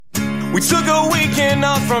We took a weekend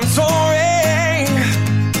off from touring,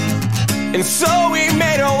 and so we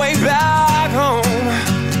made our way back home.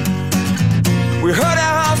 We heard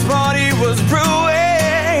our house party was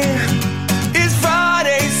brewing. It's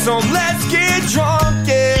Friday, so let's get drunk,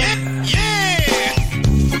 yeah.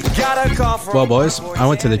 Got a call from Well, boys, I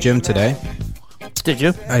went to the gym today. Did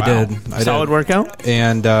you? I did. Solid workout?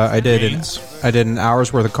 And I did an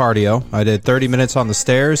hour's worth of cardio. I did 30 minutes on the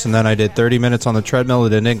stairs, and then I did 30 minutes on the treadmill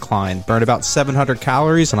at an incline. Burned about 700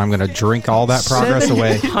 calories, and I'm going to drink all that progress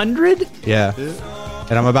away. 700? Yeah.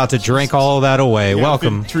 And I'm about to drink all of that away.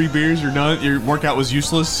 Welcome. 3 beers, you're done. Your workout was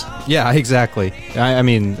useless. Yeah, exactly. I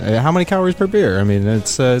mean, how many calories per beer? I mean,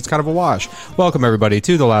 it's kind of a wash. Welcome, everybody,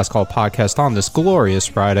 to the Last Call podcast on this glorious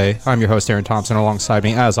Friday. I'm your host, Aaron Thompson. Alongside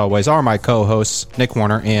me, as always, are my co-hosts, Nick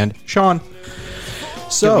Warner and Sean.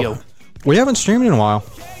 So, we haven't streamed in a while.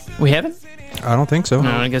 We haven't? I don't think so.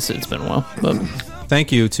 No, I guess it's been a while. But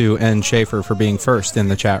thank you to N. Schaefer for being first in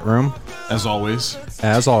the chat room. As always.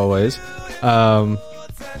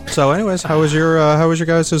 So, anyways, how was your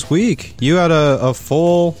guys this week? You had a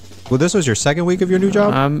full. Well, this was your second week of your new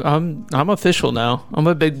job. I'm official now. I'm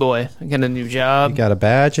a big boy. I got a new job. You got a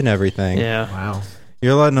badge and everything. Yeah. Wow.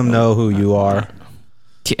 You're letting them know who you are.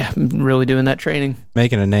 Yeah, I'm really doing that training.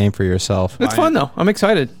 Making a name for yourself. It's fun though. I'm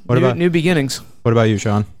excited. What about new beginnings? What about you,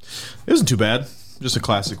 Sean? It wasn't too bad. Just a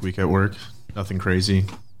classic week at work. Nothing crazy.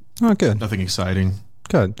 Oh, good. Nothing exciting.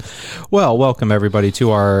 Good. Well, welcome everybody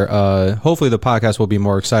to our, hopefully the podcast will be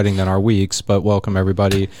more exciting than our weeks, but welcome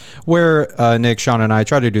everybody, where Nick, Sean, and I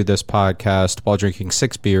try to do this podcast while drinking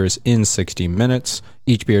 6 beers in 60 minutes.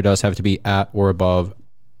 Each beer does have to be at or above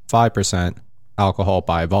 5% alcohol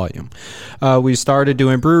by volume. We started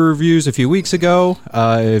doing brew reviews a few weeks ago,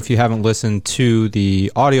 if you haven't listened to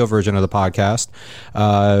the audio version of the podcast.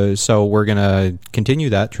 So we're going to continue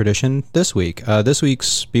that tradition this week. This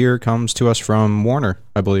week's beer comes to us from Warner,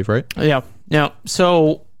 I believe, right? Yeah. Now,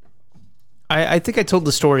 so I think I told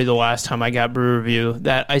the story the last time I got brew review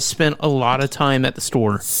that I spent a lot of time at the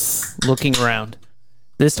store looking around.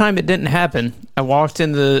 This time it didn't happen. I walked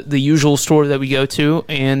in the usual store that we go to,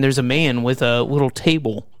 and there's a man with a little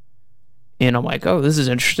table. And I'm like, oh, this is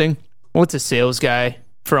interesting. What's a sales guy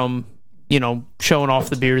from, showing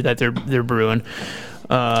off the beer that they're brewing,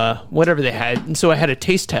 whatever they had. And so I had a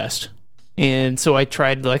taste test. And so I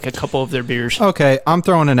tried like a couple of their beers. Okay, I'm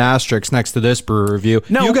throwing an asterisk next to this brew review.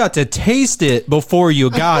 No. You got to taste it before you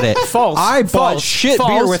got it. False. I bought shit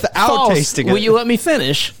beer without tasting it. Will you let me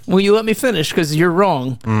finish? Because you're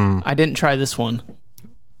wrong. I didn't try this one.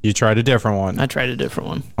 You tried a different one. I tried a different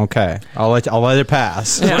one. Okay, I'll let it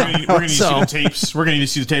pass. We're gonna need to see the tapes. We're gonna need to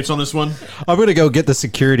see the tapes on this one. I'm gonna go get the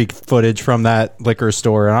security footage from that liquor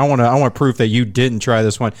store, and I want proof that you didn't try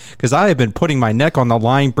this one, because I have been putting my neck on the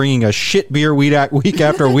line, bringing a shit beer week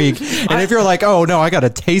after week. And if you're like, oh no, I got a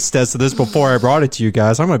taste test of this before I brought it to you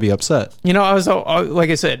guys, I'm gonna be upset. I was like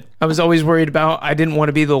I said, I was always worried about. I didn't want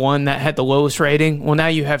to be the one that had the lowest rating. Well, now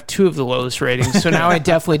you have 2 of the lowest ratings, so now I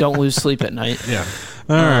definitely don't lose sleep at night. Yeah.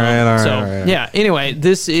 All right. Yeah. Anyway,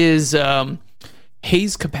 this is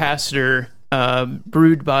Haze Capacitor,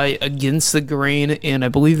 brewed by Against the Grain, and I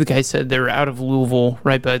believe the guy said they're out of Louisville,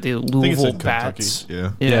 right by the Louisville Bats.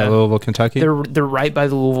 Yeah, Louisville, Kentucky. They're right by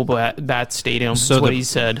the Louisville Bats Stadium. That's what he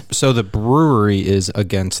said. So the brewery is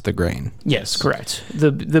Against the Grain. Yes, correct.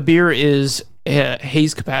 The beer is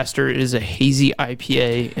Haze Capacitor. Is a hazy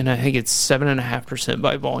IPA, and I think it's 7.5%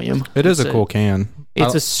 by volume. It is a cool can.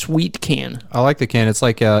 It's a sweet can. I like the can. It's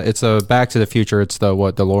like it's a Back to the Future. It's the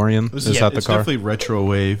DeLorean? Is that the it's car? definitely retro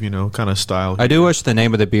wave, kind of style. I do wish the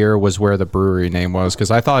name of the beer was where the brewery name was, because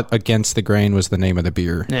I thought Against the Grain was the name of the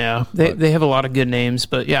beer. Yeah, they have a lot of good names,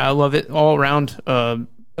 but yeah, I love it all around. What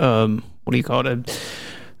do you call it?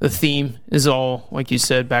 The theme is all, like you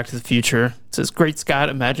said, Back to the Future. It says, "Great Scott,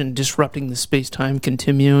 imagine disrupting the space-time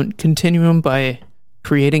continuum by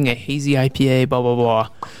creating a hazy IPA, blah, blah, blah."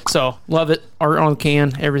 So, love it. Art on the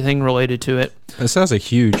can, everything related to it. This has a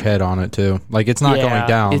huge head on it, too. Like, it's not going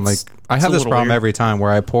down. Like, I have this problem every time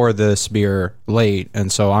where I pour this beer late,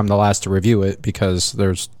 and so I'm the last to review it because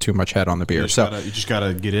there's too much head on the beer. You just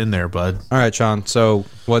gotta get in there, bud. All right, Sean. So,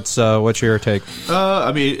 what's your take?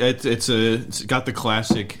 I mean, it's got the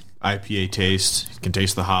classic IPA taste. You can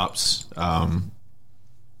taste the hops. I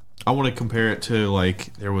want to compare it to,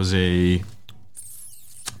 like, there was a...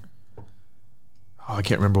 I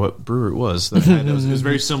can't remember what brewer it was. It was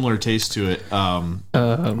very similar taste to it.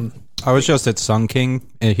 I was just at Sun King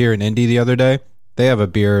here in Indy the other day. They have a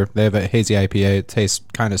beer. They have a hazy IPA. It tastes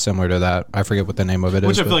kind of similar to that. I forget what the name of it is.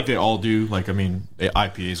 Which I feel like they all do. Like, I mean,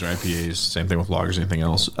 IPAs are IPAs. Same thing with lagers, anything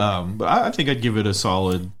else. But I think I'd give it a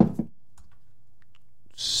solid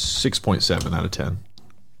 6.7 out of 10.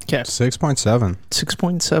 Okay. 6.7.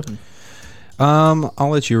 6.7. I'll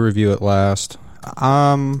let you review it last.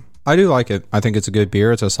 I do like it. I think it's a good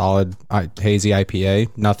beer. It's a solid hazy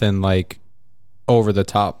IPA. Nothing like over the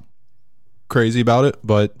top crazy about it,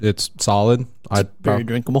 but it's solid. Very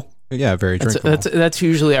drinkable. Yeah, very drinkable. That's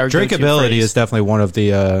usually our go-to drinkability phrase. is definitely one of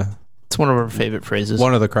the It's one of our favorite phrases.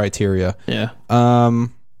 one of the criteria. Yeah. I'll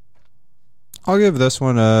give this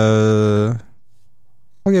one I'll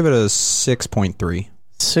give it a 6.3.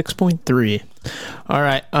 6.3. All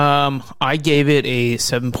right. I gave it a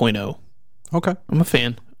 7.0. Okay. I'm a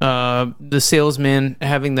fan. The salesman,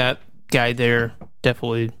 having that guy there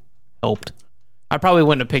definitely helped. I probably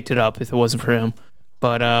wouldn't have picked it up if it wasn't for him,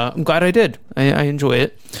 but I'm glad I did. I enjoy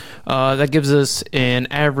it. That gives us an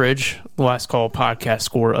average Last Call podcast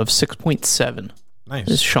score of 6.7.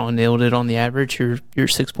 Nice. Sean nailed it on the average. Your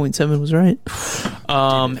 6.7 was right.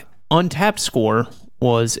 Untapped score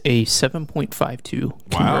was a 7.52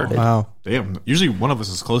 converted. Wow. Damn. Usually one of us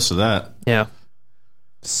is close to that. Yeah.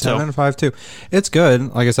 7.52. It's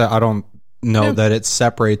good. Like I said, I don't know that it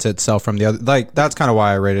separates itself from the other. Like, that's kind of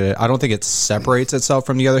why I rated it. I don't think it separates itself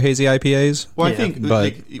from the other hazy IPAs. Well, I Yeah, think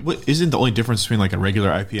but- what isn't the only difference between like a regular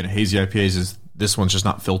IPA and a hazy IPA is this one's just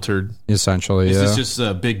not filtered. Essentially, This yeah. is just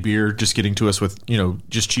a big beer just getting to us with,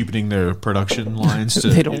 just cheapening their production lines. To,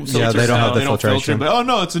 They don't filter. they don't have the they don't filtration. filter, but oh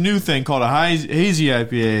no, it's a new thing called a hazy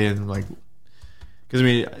IPA, and like, because I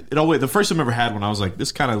mean, the first time I ever had one, I was like,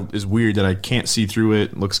 this kind of is weird that I can't see through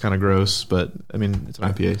it. It looks kind of gross, but I mean, it's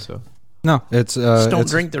an IPA, so No, it's Just don't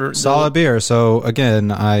it's drink the solid beer. So again,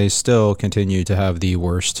 I still continue to have the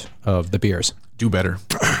worst of the beers. do better.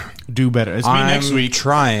 Do better. It's me next week.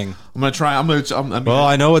 Trying. I'm gonna try. Well,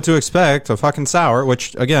 I know what to expect. A fucking sour,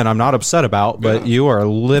 which again I'm not upset about, but you are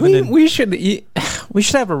living in. We should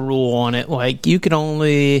have a rule on it. Like, you can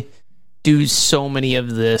only do so many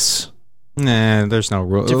of this. Nah, there's no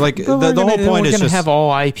rule. Like the But whole point we're is gonna just have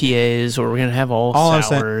all IPAs, or we're gonna have all I'm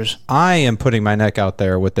saying, sours. I am putting my neck out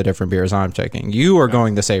there with the different beers I'm taking. You are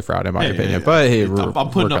going the safe route, in my opinion. But hey, I'm putting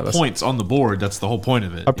up regardless. points on the board. That's the whole point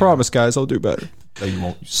of it. I promise, guys, I'll do better. No, you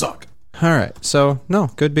won't. You suck. All right. So no,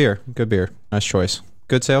 good beer. Good beer. Nice choice.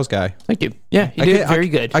 Good sales guy. Thank you. Yeah, he I did can't- very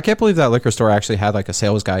good. I can't believe that liquor store actually had like a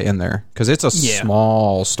sales guy in there because it's a Yeah.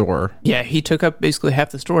 small store. Yeah, he took up basically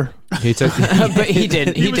half the store. He took. But he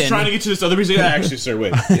did. He was didn't. trying to get to this other piece. Yeah, actually, sir,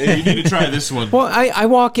 wait. You need to try this one. Well, I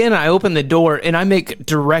walk in, I open the door, and I make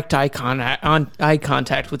direct eye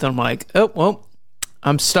contact with him. I'm like, oh, well,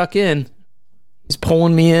 I'm stuck in. He's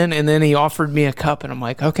pulling me in, and then he offered me a cup, and I'm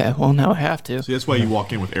like, okay, well, now I have to. See, that's why you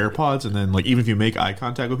walk in with AirPods, and then like even if you make eye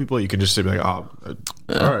contact with people, you can just say like, "Oh, all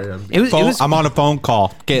right." It was I'm on a phone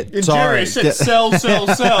call. And Sorry. Jerry said, "Sell, sell,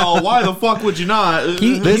 sell." Why the fuck would you not?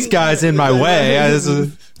 This guy's in my way.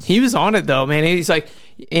 he was on it though, man. He's like,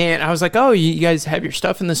 and I was like, oh, you guys have your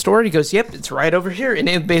stuff in the store? And he goes, yep, it's right over here. And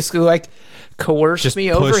it basically like coerced Just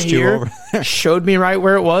me over pushed you here, over showed me right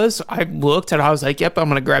where it was. I looked and I was like, yep, I'm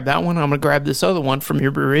gonna grab that one. I'm gonna grab this other one from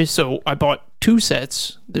your brewery. So I bought 2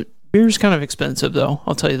 sets. The beer's kind of expensive though,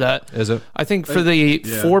 I'll tell you that. Is it? I think for the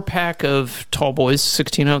 4-pack of Tall Boys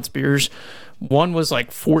 16-ounce beers, one was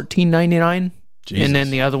like $14.99. Jesus. And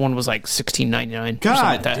then the other one was like $16.99.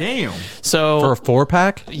 God that. damn. So For a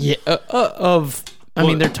 4-pack? yeah, I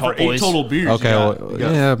mean, they're Tall for 8 Boys. total beers. Okay,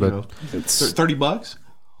 yeah, but- it's $30.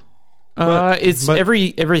 It's but-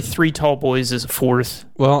 every 3 Tall Boys is a fourth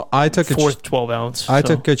Well, I took a 12 ounce. I so.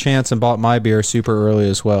 took a chance and bought my beer super early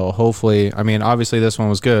as well. Hopefully, I mean, obviously this one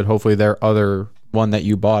was good. Hopefully, their other one that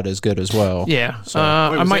you bought is good as well. Yeah, Wait,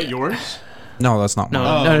 I was might. that yours? No, that's not No,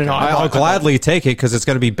 mine. no. I'll gladly take it because it's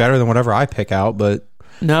going to be better than whatever I pick out. But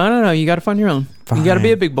No. You got to find your own. You got to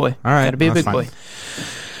be a big boy. All right, got to be a that's big fine. boy.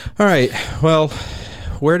 all right, well,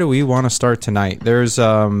 where do we want to start tonight? There's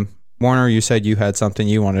Warner. You said you had something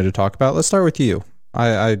you wanted to talk about. Let's start with you.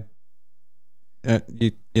 You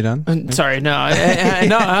done? Sorry, no.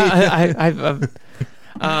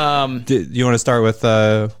 Do you want to start with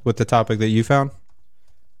the topic that you found?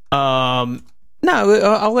 No,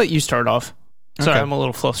 I'll let you start off. Sorry, Okay. I'm a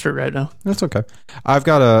little flustered right now. That's okay. I've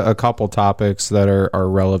got a couple topics that are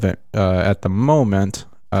relevant at the moment.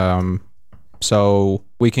 So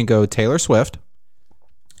we can go Taylor Swift,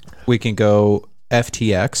 we can go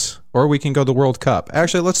FTX, or we can go the World Cup.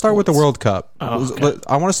 Actually, let's start with the World Cup. Oh, okay.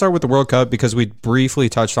 I want to start with the World Cup because we briefly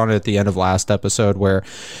touched on it at the end of last episode where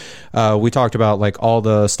we talked about like all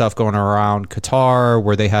the stuff going around Qatar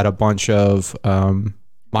where they had a bunch of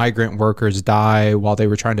migrant workers die while they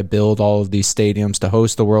were trying to build all of these stadiums to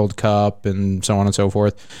host the World Cup and so on and so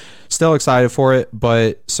forth. Still excited for it,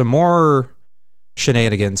 but some more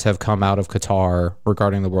shenanigans have come out of Qatar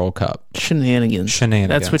regarding the World Cup. Shenanigans.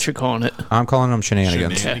 That's what you're calling it. I'm calling them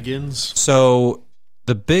shenanigans. Shenanigans. So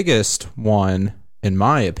the biggest one, in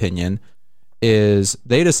my opinion, is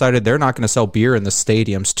they decided they're not going to sell beer in the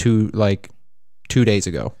stadiums 2 days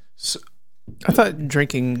ago. So, I thought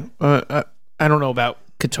drinking, I don't know about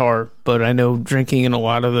Qatar, but I know drinking in a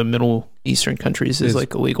lot of the Middle Eastern countries is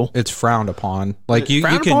like illegal. It's frowned upon. Like you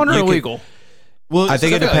Frowned can, upon or you can- illegal? well, I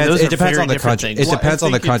think it depends. those It are depends very on the different country. things. It depends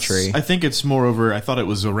on the country. I think it's moreover. I thought it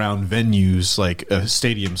was around venues like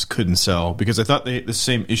stadiums couldn't sell because I thought the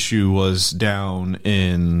same issue was down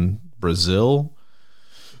in Brazil,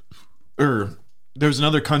 or there was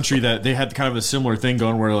another country that they had kind of a similar thing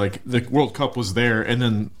going where like the World Cup was there and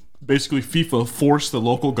then basically FIFA forced the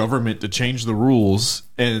local government to change the rules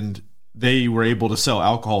and they were able to sell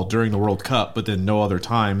alcohol during the World Cup, but then no other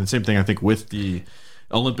time. And same thing I think with the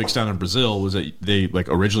Olympics down in Brazil was that they like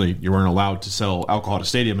originally you weren't allowed to sell alcohol at a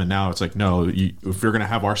stadium, and now it's like no, if you're going to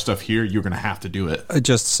have our stuff here, you're going to have to do it.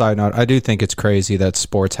 Just a side note, I do think it's crazy that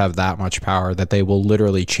sports have that much power that they will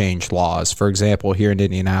literally change laws. For example, here in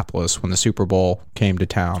Indianapolis, when the Super Bowl came to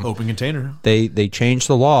town, Open container. they changed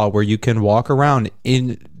the law where you can walk around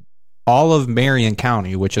in all of Marion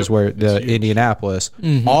County, which is where the Indianapolis,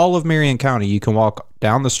 all of Marion County, you can walk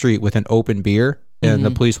down the street with an open beer, and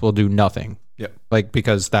the police will do nothing. Yep. Like,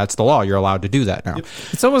 because that's the law. You're allowed to do that now. Yep.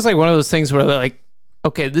 It's almost like one of those things where they're like,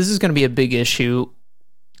 okay, this is going to be a big issue.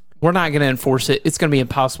 We're not going to enforce it. It's going to be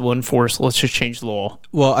impossible to enforce. Let's just change the law.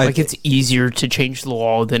 Well, it's easier to change the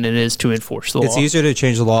law than it is to enforce the law. It's easier to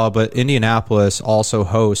change the law, but Indianapolis also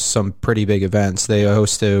hosts some pretty big events. They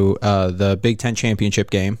host the Big Ten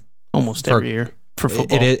championship game. Almost every year for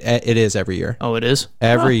football. It is every year. Oh, it is?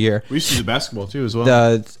 Every year. We used to do basketball too as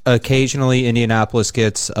well. Occasionally, Indianapolis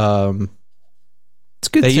gets... It's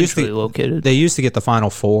good They centrally usually- located. They used to get the Final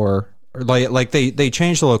Four. Like they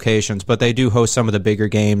changed the locations, but they do host some of the bigger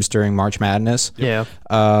games during March Madness. Yeah.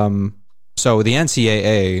 So the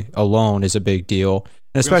NCAA alone is a big deal,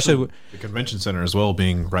 and especially the convention center as well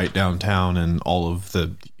being right downtown and all of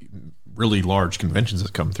the really large conventions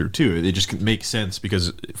that come through too. It just makes sense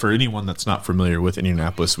because for anyone that's not familiar with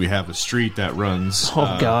Indianapolis, we have a street that runs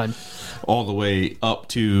God. all the way up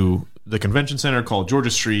to the convention center called Georgia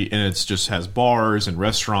Street, and it just has bars and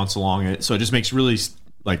restaurants along it. So it just makes really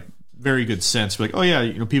like very good sense. Like, oh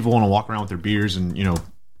yeah, people want to walk around with their beers, and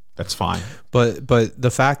that's fine. But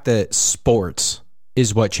the fact that sports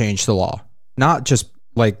is what changed the law, not just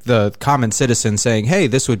like the common citizen saying, "Hey,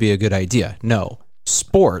 this would be a good idea." No,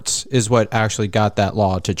 sports is what actually got that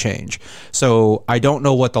law to change. So I don't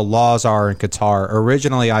know what the laws are in Qatar.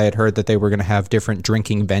 Originally, I had heard that they were going to have different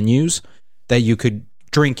drinking venues that you could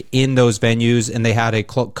drink in those venues, and they had a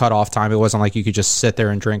cutoff time. It wasn't like you could just sit there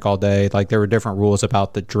and drink all day. Like there were different rules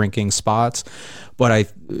about the drinking spots, but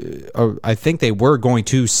I think they were going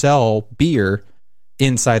to sell beer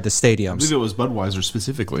inside the I believe stadiums. it was Budweiser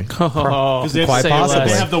specifically. Oh, They have, Quite possibly.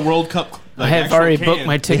 They have the World Cup. I have already booked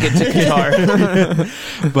my ticket to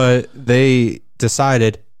Qatar. But they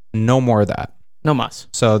decided no more of that. No mas.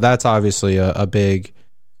 So that's obviously a big,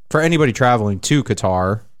 for anybody traveling to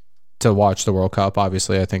Qatar to watch the World Cup.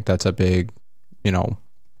 Obviously, I think that's a big,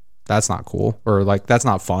 that's not cool, or like that's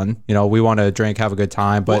not fun. We want to drink, have a good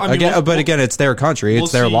time, but again, it's their country,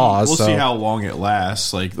 it's their laws. We'll so. see how long it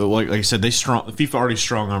lasts. Like I said, FIFA already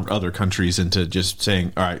strong-armed other countries into just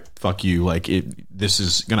saying, "All right, fuck you." Like this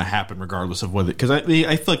is going to happen regardless of whether. Because I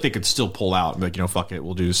feel like they could still pull out and be like, fuck it,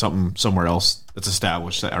 we'll do something somewhere else that's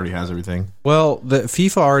established that already has everything. Well, the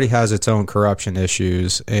FIFA already has its own corruption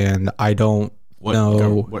issues, and I don't.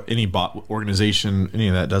 What any bot organization, any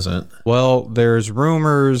of that doesn't. Well, there's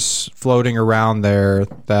rumors floating around there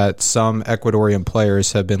that some Ecuadorian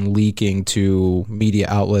players have been leaking to media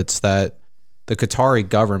outlets that the Qatari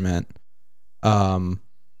government went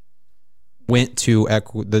to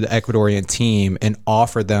the Ecuadorian team and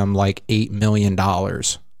offered them like $8 million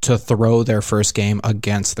to throw their first game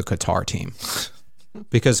against the Qatar team.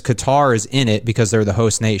 Because Qatar is in it because they're the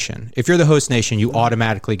host nation. If you're the host nation, you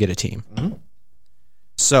automatically get a team. Mm-hmm.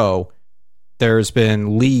 So there's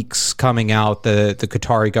been leaks coming out that the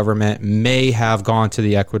Qatari government may have gone to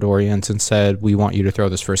the Ecuadorians and said, we want you to throw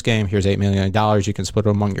this first game. Here's $8 million. You can split it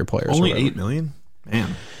among your players. Only $8 million?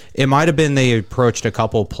 Man. It might have been they approached a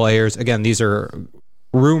couple players. Again, these are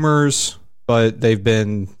rumors, but they've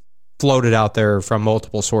been floated out there from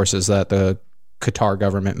multiple sources that the Qatar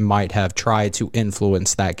government might have tried to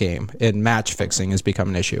influence that game. And match fixing has become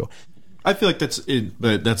an issue. I feel like that's it,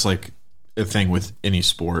 but that's like a thing with any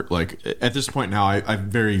sport. Like at this point now, I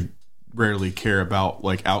very rarely care about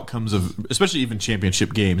like outcomes of, especially even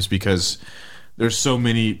championship games, because there's so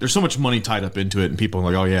much money tied up into it, and people are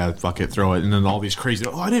like, oh yeah, fuck it, throw it, and then all these crazy,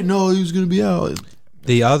 I didn't know he was going to be out.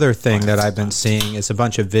 The other thing that I've been seeing is a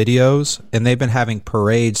bunch of videos, and they've been having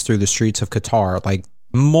parades through the streets of Qatar, like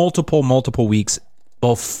multiple weeks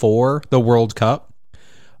before the World Cup,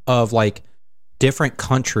 of like different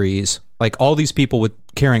countries, like all these people with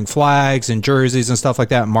carrying flags and jerseys and stuff like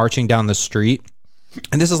that, marching down the street.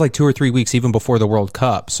 And this is like 2 or 3 weeks even before the World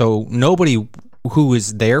Cup. So nobody who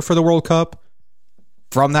is there for the World Cup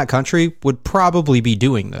from that country would probably be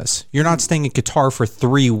doing this. You're not staying in Qatar for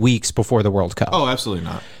 3 weeks before the World Cup. Oh, absolutely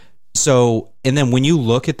not. So, and then when you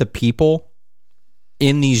look at the people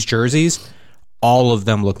in these jerseys, all of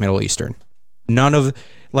them look Middle Eastern. None of,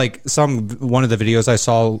 like, one of the videos I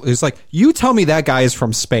saw is like, you tell me that guy is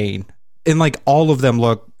from Spain. And like all of them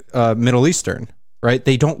look Middle Eastern, right?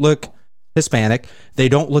 They don't look Hispanic. They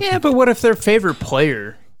don't look. Yeah, but what if their favorite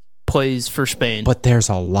player plays for Spain? But there's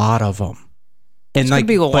a lot of them. And there's going to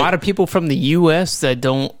be a lot of people from the U.S. that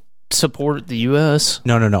don't support the U.S.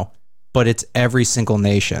 No. But it's every single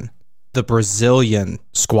nation. The Brazilian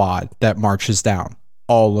squad that marches down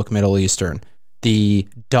all look Middle Eastern. The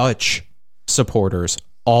Dutch supporters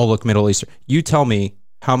all look Middle Eastern. You tell me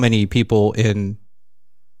how many people in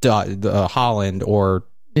Holland, or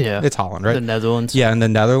it's Holland, right? The Netherlands. Yeah, in the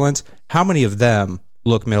Netherlands. How many of them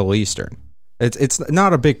look Middle Eastern? It's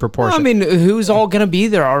not a big proportion. Well, I mean, who's all going to be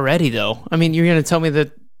there already, though? I mean, you're going to tell me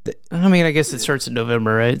that. I mean, I guess it starts in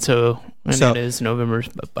November, right? So it is November,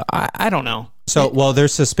 but I don't know. So, well,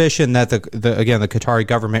 there's suspicion that the Qatari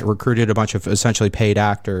government recruited a bunch of essentially paid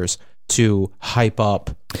actors to hype up.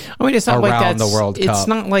 I mean, it's not like that's the World Cup. It's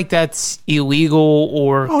not like that's illegal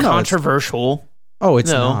or controversial.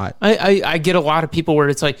 It's not. I get a lot of people where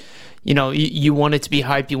it's like, you want it to be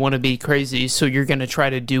hype, you want to be crazy, so you're going to try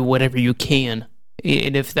to do whatever you can.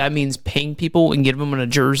 And if that means paying people and giving them a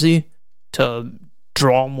jersey to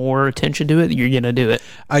draw more attention to it, you're going to do it.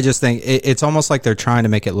 I just think it's almost like they're trying to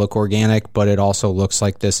make it look organic, but it also looks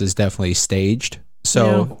like this is definitely staged.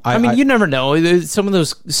 So I mean, you never know. Some of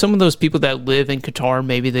those people that live in Qatar,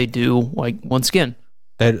 maybe they do, like, once again.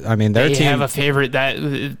 Their they team have a favorite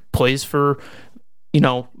that plays for,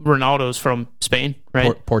 Ronaldo's from Spain,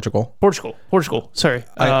 right? Portugal. Sorry,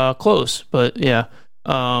 close, but yeah.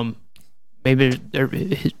 Maybe their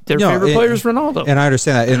favorite player is Ronaldo, and I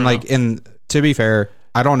understand that. And to be fair,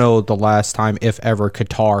 I don't know the last time, if ever,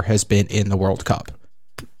 Qatar has been in the World Cup.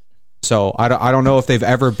 So I don't know if they've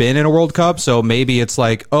ever been in a World Cup. So maybe it's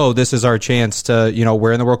like, oh, this is our chance to,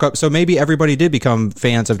 we're in the World Cup. So maybe everybody did become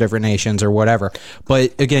fans of different nations or whatever.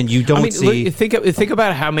 But again, you don't see. Think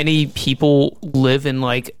about how many people live in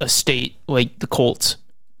like a state like the Colts.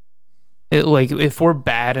 Like if we're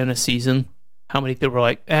bad in a season, how many people are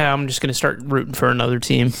like, I'm just going to start rooting for another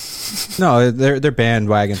team? No, they're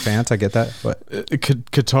bandwagon fans. I get that. But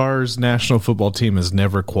Qatar's national football team has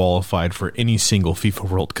never qualified for any single FIFA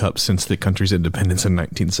World Cup since the country's independence in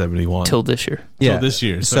 1971. Till this year. Yeah. Till this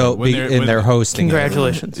year. So they're hosting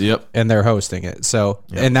Congratulations. it. Yep. And they're hosting it. So,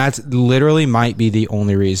 and that's literally might be the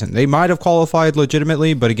only reason. They might have qualified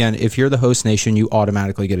legitimately, but again, if you're the host nation, you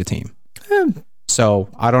automatically get a team. So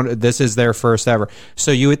this is their first ever.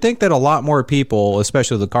 So you would think that a lot more people,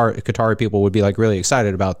 especially the Qatari people, would be like really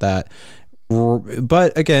excited about that.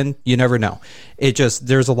 But again, you never know.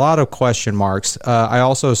 There's a lot of question marks. I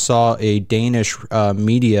also saw a Danish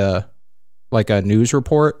media, like a news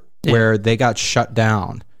report where they got shut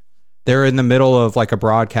down. They're in the middle of like a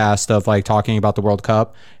broadcast of like talking about the World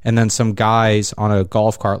Cup, and then some guys on a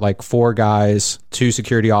golf cart, like 4 guys, 2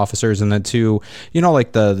 security officers, and then 2,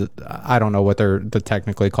 like the I don't know what they're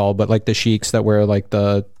technically called, but like the sheiks that wear like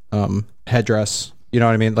the headdress. You know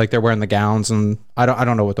what I mean? Like they're wearing the gowns, and I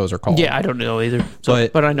don't know what those are called. Yeah, I don't know either.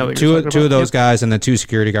 But I know what two you're talking about. of those guys and the 2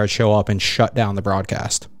 security guards show up and shut down the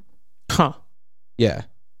broadcast. Huh. Yeah.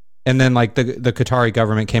 And then like the Qatari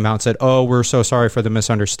government came out and said, oh, we're so sorry for the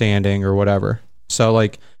misunderstanding or whatever. So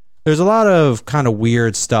like there's a lot of kind of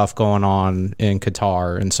weird stuff going on in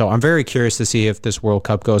Qatar. And so I'm very curious to see if this World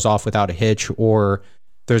Cup goes off without a hitch, or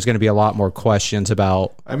there's going to be a lot more questions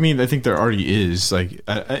about. I mean, I think there already is. Like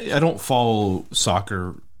I don't follow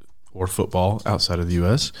soccer or football outside of the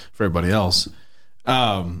U.S. for everybody else.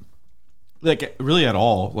 Like really at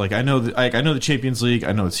all. Like I know the Champions League.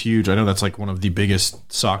 I know it's huge. I know that's like one of the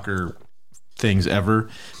biggest soccer things ever.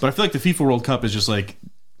 But I feel like the FIFA World Cup is just like,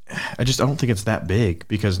 I don't think it's that big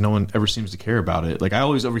because no one ever seems to care about it. Like I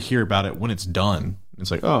always overhear about it when it's done. It's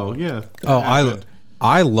like, oh yeah.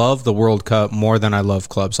 I love the World Cup more than I love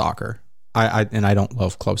club soccer. I don't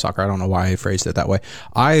love club soccer. I don't know why I phrased it that way.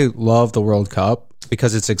 I love the World Cup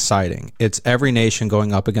because it's exciting. It's every nation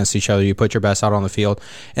going up against each other. You put your best out on the field.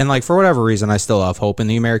 And like for whatever reason, I still have hope in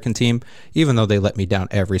the American team, even though they let me down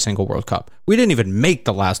every single World Cup. We didn't even make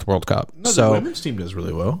the last World Cup. No, the women's team does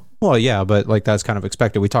really well. Well, yeah, but like that's kind of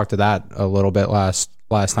expected. We talked to that a little bit last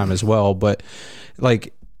time as well. But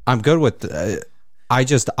like I'm good with.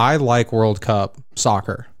 I like World Cup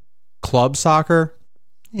soccer, club soccer.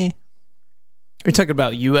 Are you talking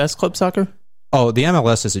about U.S. club soccer? Oh, the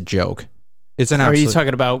MLS is a joke. It's an. Or are you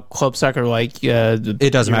talking about club soccer like?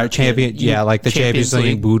 It doesn't matter. Like the Champions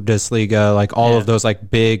League, Bundesliga, like all of those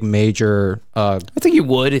like big major. I think you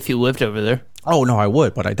would if you lived over there. Oh no, I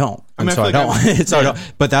would, but I don't. I mean, so I don't.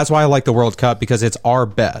 But that's why I like the World Cup because it's our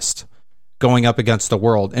best going up against the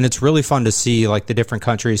world, and it's really fun to see like the different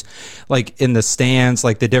countries, like in the stands,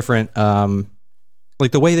 like the different,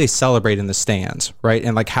 like the way they celebrate in the stands, right,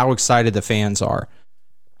 and like how excited the fans are.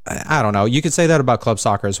 I don't know. You could say that about club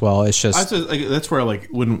soccer as well. It's just that's where like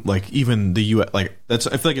when like even the U.S. like that's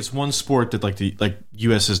I feel like it's one sport that the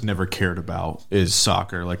U.S. has never cared about is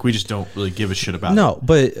soccer. Like we just don't really give a shit about. No,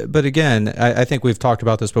 but again, I think we've talked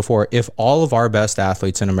about this before. If all of our best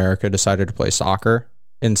athletes in America decided to play soccer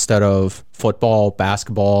instead of football,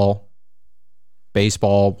 basketball,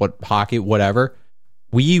 baseball, hockey, whatever,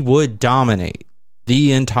 we would dominate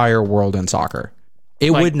the entire world in soccer. It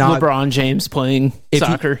like would not LeBron James playing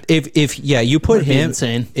soccer. If you put him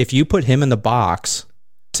insane. If you put him in the box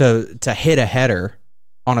to hit a header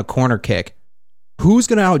on a corner kick, who's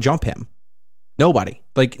going to outjump him? Nobody.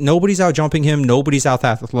 Like nobody's out jumping him. Nobody's out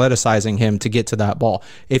athleticizing him to get to that ball.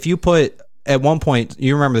 If you put at one point,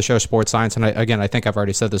 you remember the show Sports Science, and I think I've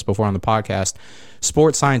already said this before on the podcast.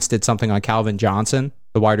 Sports Science did something on Calvin Johnson,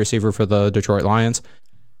 the wide receiver for the Detroit Lions.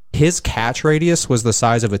 His catch radius was the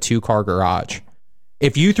size of a 2-car garage.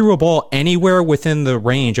 If you threw a ball anywhere within the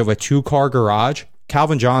range of a 2-car garage,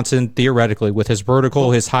 Calvin Johnson, theoretically, with his vertical,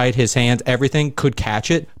 his height, his hands, everything, could catch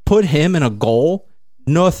it. Put him in a goal,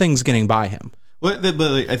 nothing's getting by him. Well, but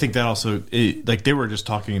I think that also, like they were just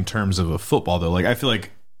talking in terms of a football, though. Like I feel like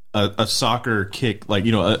a soccer kick, like,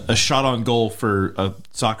 you know, a shot on goal for a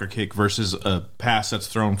soccer kick versus a pass that's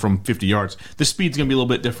thrown from 50 yards. The speed's going to be a little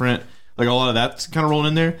bit different. Like a lot of that's kind of rolling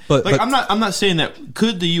in there. But I'm not saying that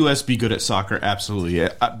could the U.S. be good at soccer? Absolutely.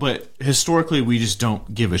 But historically, we just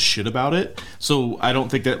don't give a shit about it. So I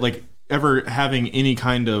don't think that like ever having any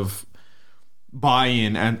kind of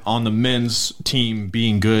buy-in and on the men's team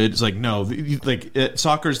being good. It's like, no, like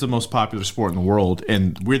soccer is the most popular sport in the world,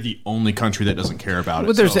 and we're the only country that doesn't care about it.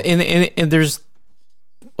 But there's and there's,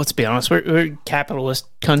 let's be honest, we're a capitalist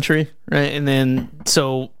country, right? And then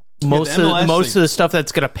so. Most of the stuff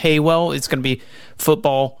that's going to pay well, it's going to be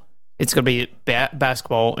football, it's going to be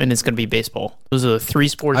basketball, and it's going to be baseball. Those are the three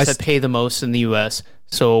sports that pay the most in the U.S.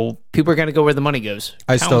 So people are going to go where the money goes.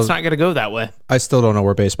 It's not going to go that way. I still don't know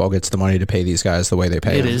where baseball gets the money to pay these guys the way they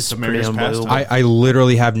pay them. It is pretty unbelievable. I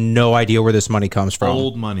literally have no idea where this money comes from.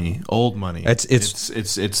 Old money. It's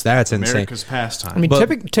that's insane. America's pastime. I mean,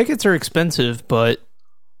 tickets are expensive, but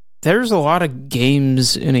there's a lot of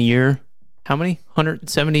games in a year. How many?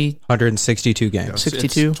 162 games.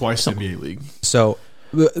 62? Twice the NBA league. So,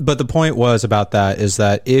 but the point was about that is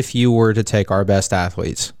that if you were to take our best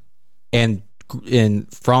athletes and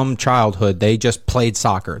from childhood, they just played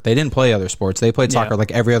soccer. They didn't play other sports. They played soccer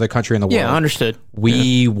like every other country in the world. Yeah, understood.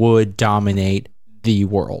 We would dominate the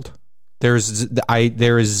world. There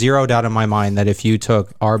is zero doubt in my mind that if you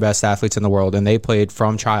took our best athletes in the world and they played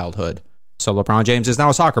from childhood, so LeBron James is now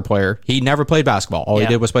a soccer player. He never played basketball. All he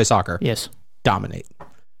did was play soccer. Yes. Dominate.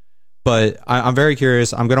 But I'm very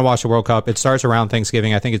curious. I'm going to watch the World Cup. It starts around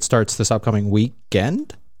Thanksgiving. I think it starts this upcoming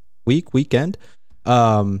weekend.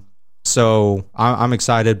 So I'm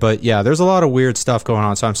excited. But yeah, there's a lot of weird stuff going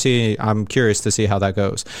on. So I'm curious to see how that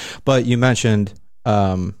goes. But you mentioned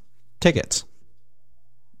tickets,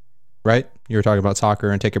 right? You were talking about soccer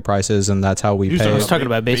and ticket prices, and that's how we pay. I was talking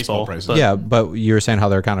about baseball prices. Yeah, but you were saying how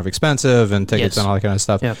they're kind of expensive and tickets and all that kind of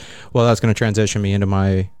stuff. Yeah. Well, that's going to transition me into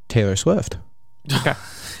my Taylor Swift. Okay.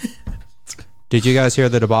 Did you guys hear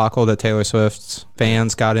the debacle that Taylor Swift's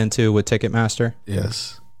fans got into with Ticketmaster?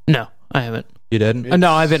 Yes. No, I haven't. You didn't?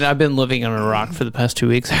 No, I've been living on a rock for the past 2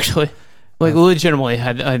 weeks, actually. Like, legitimately, I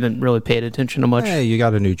haven't really paid attention to much. Hey, you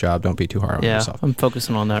got a new job. Don't be too hard on yourself. I'm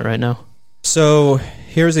focusing on that right now. So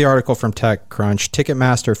here's the article from TechCrunch.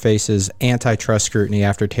 Ticketmaster faces antitrust scrutiny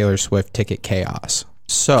after Taylor Swift ticket chaos.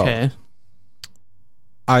 So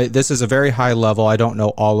this is a very high level. I don't know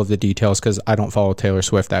all of the details because I don't follow Taylor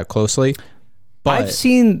Swift that closely. But I've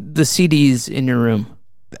seen the CDs in your room.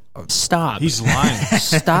 Stop. He's lying.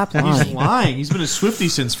 Stop He's lying. lying. He's been a Swiftie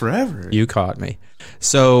since forever. You caught me.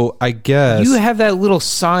 So I guess You have that little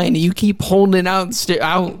sign you keep holding out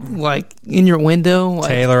like in your window. Like,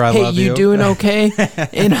 Taylor, I hey, love you. doing okay?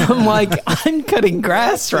 And I'm like, I'm cutting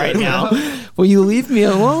grass right now. Will you leave me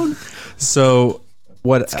alone? so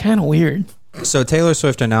what? It's kind of weird. So Taylor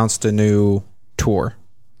Swift announced a new tour,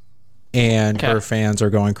 and Okay. her fans are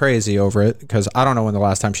going crazy over it because I don't know when the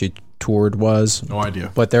last time she toured was, No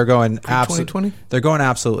idea. but they're going 2020? They're going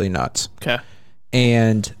absolutely nuts. Okay.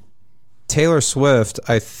 And Taylor Swift,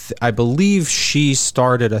 I believe she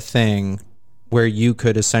started a thing where you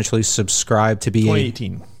could essentially subscribe to be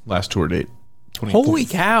 2018 last tour date. Holy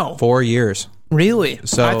cow! 4 years. Really?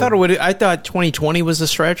 So- I thought I thought 2020 was a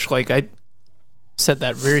stretch. Like I said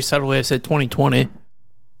that very subtly. I said 2020.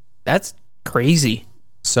 That's crazy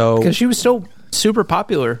So because she was still super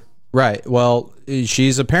popular. right. Well,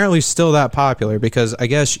 she's apparently still that popular because I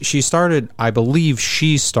guess I believe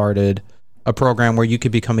she started a program where you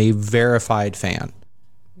could become a verified fan.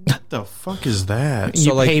 What the fuck is that?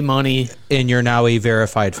 You like- pay money. And you're now a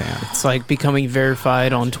verified fan. It's like becoming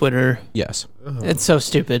verified on Twitter. Yes. It's so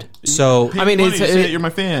stupid. So I mean, Money it's to say that you're my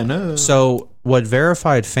fan. So what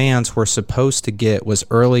verified fans were supposed to get was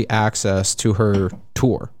early access to her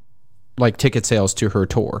tour, like ticket sales to her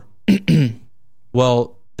tour.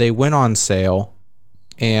 Well, they went on sale,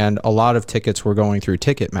 and a lot of tickets were going through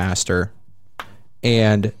Ticketmaster.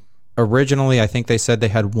 And originally, I think they said they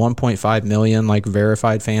had 1.5 million like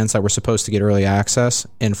verified fans that were supposed to get early access,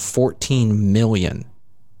 and 14 million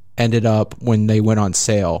ended up when they went on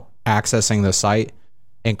sale accessing the site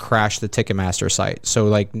and crashed the Ticketmaster site. So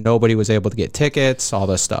like nobody was able to get tickets, all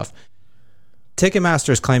this stuff. Ticketmaster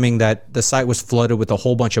is claiming that the site was flooded with a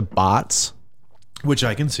whole bunch of bots Which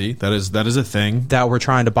I can see. That is a thing. that were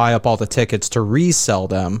trying to buy up all the tickets to resell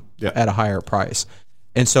them Yeah. at a higher price.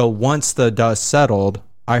 And so once the dust settled,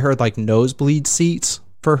 I heard like nosebleed seats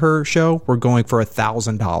for her show were going for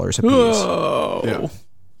 $1,000 a piece. Oh. Yeah.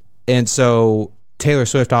 And so Taylor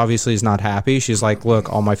Swift obviously is not happy. She's like, look,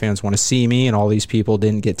 all my fans want to see me, and all these people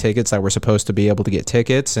didn't get tickets that were supposed to be able to get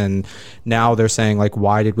tickets. And now they're saying, like,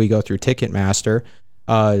 why did we go through Ticketmaster?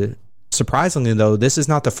 Surprisingly, though, this is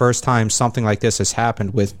not the first time something like this has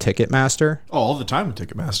happened with Ticketmaster. Oh, all the time with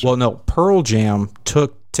Ticketmaster. Well, no, Pearl Jam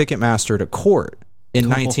took Ticketmaster to court in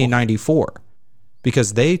 1994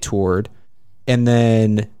 because they toured, and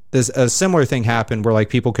then a similar thing happened where like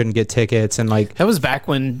people couldn't get tickets, and like That was back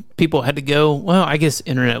when people had to go. Well, I guess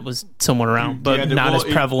internet was somewhat around, but not as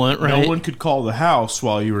prevalent, right? No one could call the house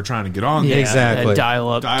while you were trying to get on yeah, there. Exactly.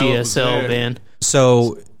 Dial-up Dial-up was DSL there. band.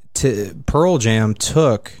 So Pearl Jam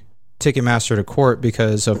took Ticketmaster to court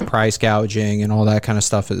because of price gouging and all that kind of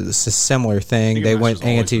stuff. It's a similar thing. They went Ticketmaster's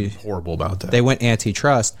always been horrible about that. They went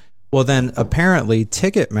antitrust. Well, then apparently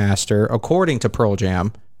Ticketmaster, according to Pearl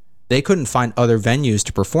Jam, they couldn't find other venues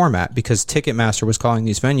to perform at because Ticketmaster was calling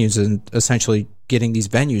these venues and essentially getting these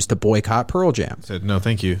venues to boycott Pearl Jam. said no,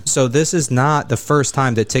 thank you. So this is not the first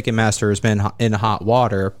time that Ticketmaster has been in hot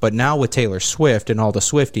water, but now with Taylor Swift and all the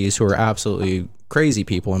Swifties who are absolutely crazy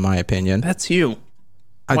people, in my opinion. That's you.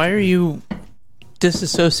 Why are you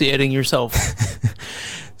disassociating yourself?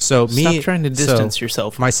 So Stop trying to distance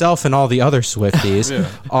yourself. Myself and all the other Swifties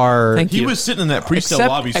are. Thank He you. was sitting in that pre-sale Except-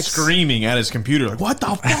 lobby screaming at his computer like, what the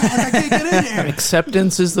fuck? I can't get in there.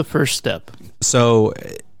 Acceptance is the first step. So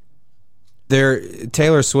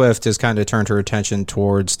Taylor Swift has kind of turned her attention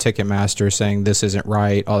towards Ticketmaster, saying this isn't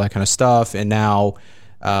right, all that kind of stuff, and now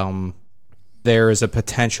there is a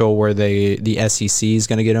potential where the SEC is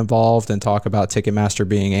going to get involved and talk about Ticketmaster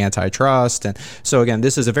being antitrust. And so again,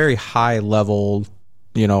 this is a very high level,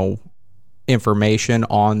 information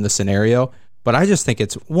on the scenario. But I just think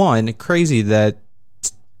it's crazy that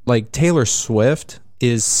like Taylor Swift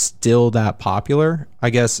is still that popular. I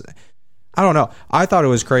guess I don't know. I thought it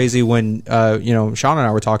was crazy when Sean and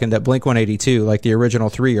I were talking that Blink-182, like the original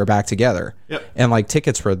three, are back together. Yep. And like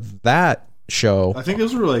tickets for that show. I think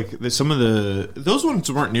those were like some of those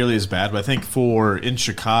ones weren't nearly as bad, but I think in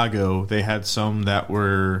Chicago they had some that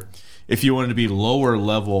were, if you wanted to be lower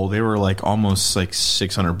level, they were like almost like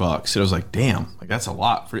 $600. It was like, damn, like that's a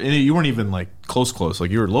lot for. And you weren't even like close,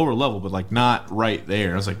 like you were lower level, but like not right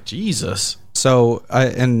there. I was like, Jesus. So,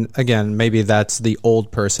 and again, maybe that's the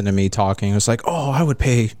old person in me talking. It's like, oh, I would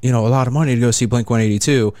pay a lot of money to go see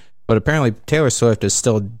Blink-182, but apparently Taylor Swift is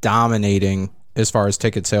still dominating as far as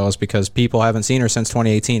ticket sales because people haven't seen her since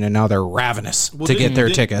 2018, and now they're ravenous to get their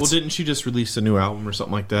tickets. Well, didn't she just release a new album or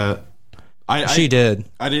something like that? She did.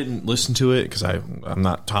 I didn't listen to it because I'm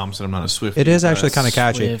not Thompson. I'm not a Swiftie. It is actually kind of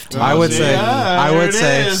catchy. Swiftie. I would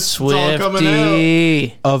say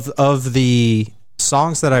Swiftie of the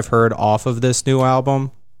songs that I've heard off of this new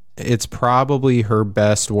album, it's probably her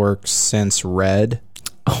best work since Red.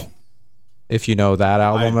 Oh. If you know that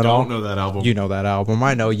album at all. I don't know that album. You know that album.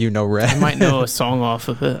 I know you know Red. I might know a song off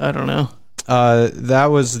of it. I don't know. That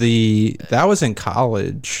was in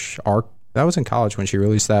college. That was in college when she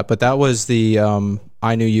released that. But that was the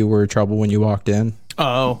I Knew You Were Trouble When You Walked In.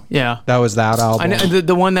 Oh, yeah. That was that album. I know,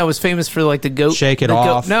 the one that was famous for like the goat. Shake It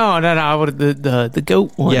Off. No. The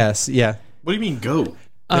goat one. Yes, yeah. What do you mean goat?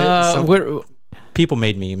 People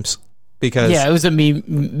made memes because it was a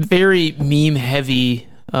very meme heavy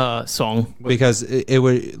song. Because it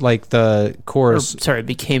would like the chorus. It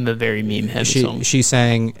became a very meme heavy song. She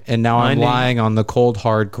sang, and now I'm lying on the cold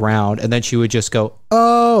hard ground, and then she would just go,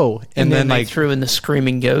 oh, and then they like threw in the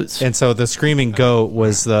screaming goats, and so the screaming goat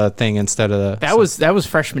was the thing instead of the. That was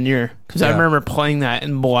freshman year because I remember playing that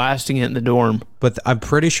and blasting it in the dorm. But I'm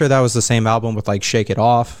pretty sure that was the same album with like Shake It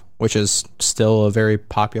Off, which is still a very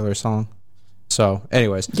popular song. So,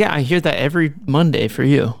 anyways, yeah, I hear that every Monday for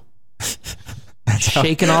you.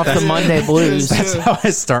 Shaking off the Monday blues. That's how I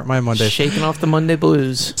start my Monday. Shaking off the Monday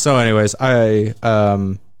blues. So, anyways,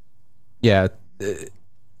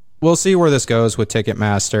 we'll see where this goes with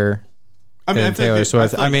Ticketmaster. I mean, Taylor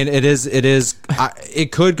Swift. I mean, it is.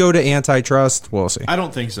 It could go to antitrust. We'll see. I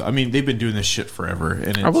don't think so. I mean, they've been doing this shit forever,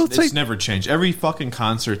 and it's never changed. Every fucking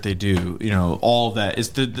concert they do, all of that is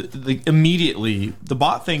the immediately the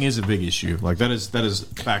bot thing is a big issue. Like that is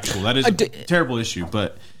factual. That is a terrible issue.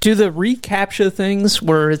 But do the reCAPTCHA things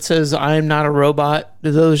where it says "I'm not a robot"?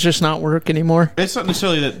 Do those just not work anymore? It's not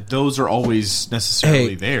necessarily that those are always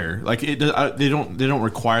necessarily there. Like they don't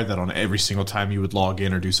require that on every single time you would log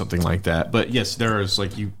in or do something like that. But yes, there is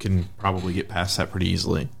like you can probably get past that pretty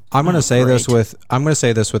easily. I'm going to say this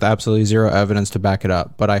with absolutely zero evidence to back it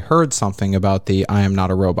up, but I heard something about the "I am not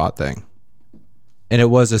a robot" thing, and it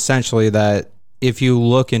was essentially that if you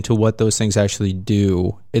look into what those things actually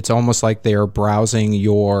do, it's almost like they are browsing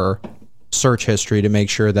your search history to make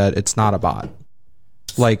sure that it's not a bot.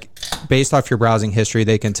 Like based off your browsing history,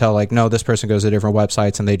 they can tell like, no, this person goes to different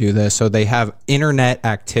websites and they do this. So they have internet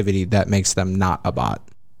activity that makes them not a bot.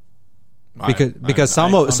 Because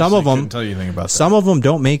some of them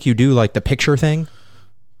don't make you do like the picture thing.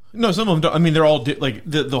 No, some of them don't. I mean, they're all like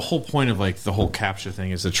the whole point of like the whole CAPTCHA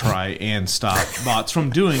thing is to try and stop bots from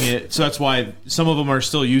doing it. So that's why some of them are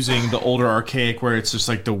still using the older archaic where it's just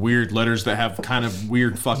like the weird letters that have kind of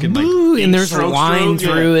weird fucking like and there's a line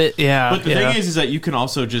through it. Yeah. But the thing is that you can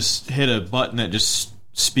also just hit a button that just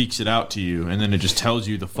speaks it out to you, and then it just tells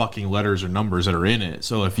you the fucking letters or numbers that are in it.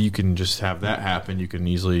 So if you can just have that happen, you can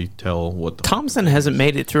easily tell what the Thompson hasn't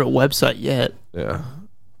made it through a website yet. Yeah.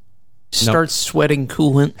 Starts sweating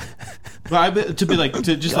coolant. But the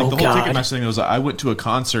whole Ticketmaster thing was I went to a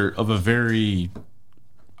concert of a very,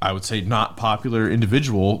 I would say, not popular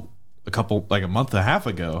individual a month and a half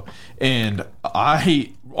ago, and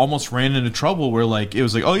I almost ran into trouble where like it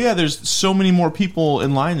was like, oh yeah, there's so many more people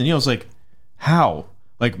in line than you. I was like, how?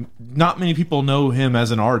 Like not many people know him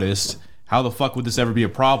as an artist. How the fuck would this ever be a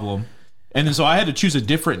problem? And then so I had to choose a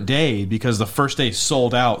different day because the first day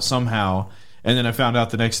sold out somehow. And then I found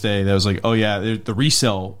out the next day that I was like, oh yeah, the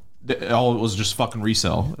resale, all it was just fucking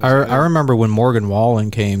resale. I remember when Morgan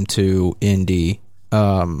Wallen came to Indy,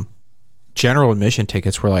 general admission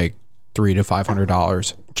tickets were like $300 to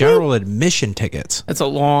 $500. General admission tickets. That's a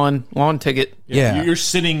lawn ticket. Yeah. You're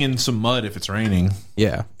sitting in some mud if it's raining.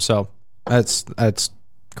 Yeah. So that's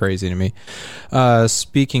crazy to me.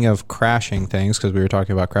 Speaking of crashing things, because we were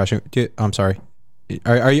talking about crashing. I'm sorry.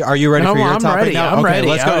 Are you ready for your topic? Ready. No, I'm ready.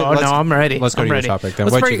 I'm ready. Let's go to your topic then.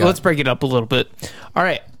 Let's break it up a little bit. All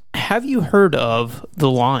right. Have you heard of The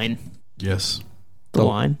Line? Yes. The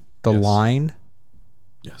Line? The Line?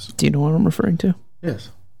 Yes. Do you know what I'm referring to?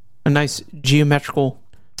 Yes. A nice geometrical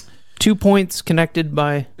 2 points connected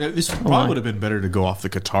by this probably would have been better to go off the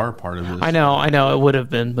guitar part of this. I know it would have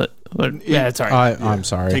been, but yeah, it's all right. I'm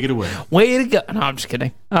sorry. Take it away. Way to go. No, I'm just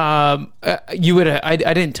kidding. You would I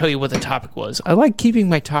didn't tell you what the topic was. I like keeping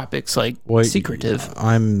my topics secretive.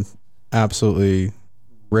 I'm absolutely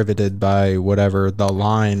riveted by whatever The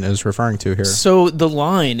Line is referring to here. So The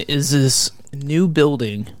Line is this new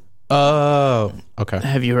building. Oh, okay.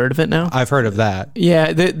 Have you heard of it now? I've heard of that.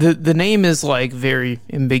 Yeah, the name is like very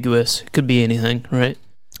ambiguous. It could be anything, right?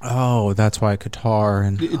 Oh, that's why Qatar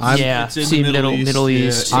and it's in the Middle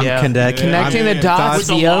East. I'm connecting the dots.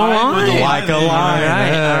 The other line, like a line.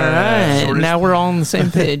 All right. Now we're all on the same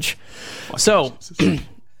page. So,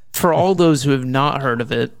 for all those who have not heard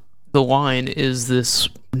of it, The Line is this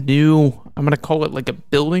new, I'm going to call it like a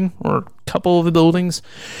building or a couple of buildings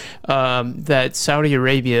that Saudi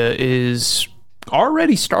Arabia is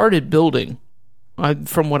already started building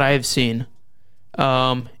from what I have seen.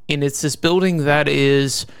 And it's this building that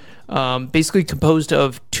is basically composed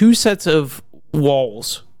of 2 sets of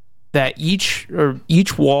walls that each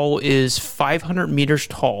wall is 500 meters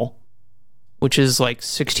tall, which is like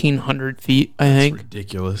 1,600 feet, I think.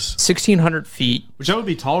 Ridiculous. 1,600 feet. Which that would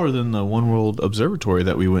be taller than the One World Observatory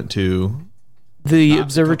that we went to. The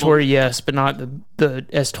observatory, yes, but not the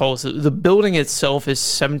as tall as the building itself is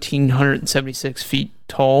 1,776 feet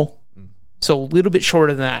tall, so a little bit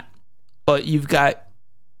shorter than that. But you've got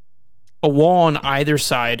a wall on either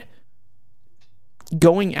side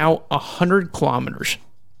going out 100 kilometers,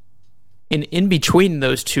 and in between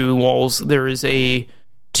those 2 walls, there is a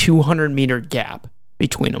 200-meter gap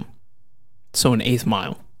between them, so an eighth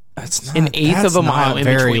mile. That's not an eighth of a mile in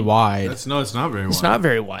very between. wide. It's not very wide. It's not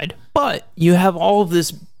very wide, but you have all of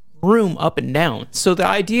this room up and down. So the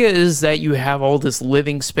idea is that you have all this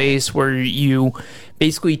living space where you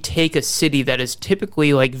basically take a city that is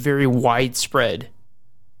typically like very widespread.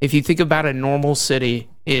 If you think about a normal city,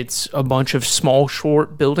 it's a bunch of small,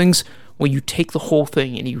 short buildings. Well, you take the whole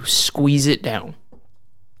thing and you squeeze it down.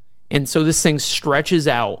 And so this thing stretches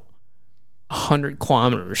out 100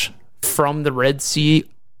 kilometers from the Red Sea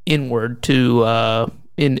inward to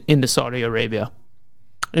into Saudi Arabia.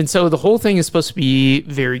 And so the whole thing is supposed to be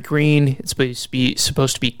very green. It's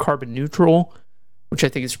supposed to be carbon neutral, which I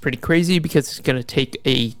think is pretty crazy because it's going to take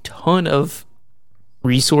a ton of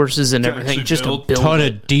resources and everything just to build a ton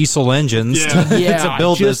it. of diesel engines Yeah, to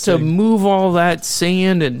build just this to thing. move all that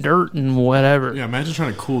sand and dirt and whatever. Yeah, imagine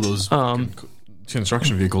trying to cool those fucking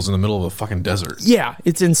construction vehicles in the middle of a fucking desert. Yeah,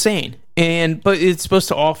 it's insane. But it's supposed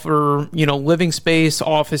to offer, living space,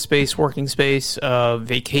 office space, working space,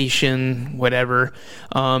 vacation, whatever.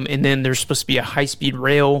 And then there's supposed to be a high-speed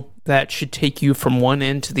rail that should take you from one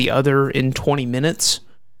end to the other in 20 minutes.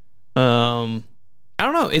 I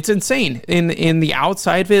don't know. It's insane. In the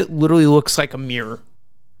outside of it literally looks like a mirror.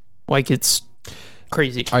 Like it's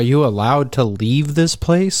crazy. Are you allowed to leave this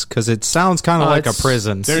place? Because it sounds kind of like a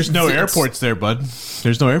prison. There's no airports there, bud.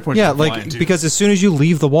 There's no airports. Yeah, to fly like into. because as soon as you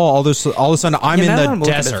leave the wall, all of a sudden I'm in now the I'm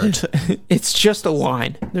looking at desert. it. It's just a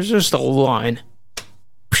line. There's just a line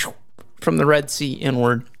from the Red Sea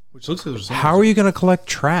inward. Which looks like there's How are you going to collect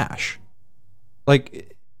trash? Like,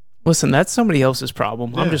 Listen, that's somebody else's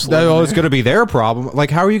problem. I'm just that living was there. going to be their problem.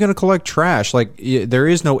 Like, how are you going to collect trash? Like, there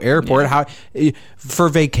is no airport. How for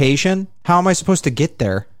vacation? How am I supposed to get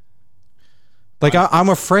there? Like, I'm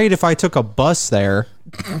afraid if I took a bus there,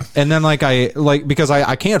 and then because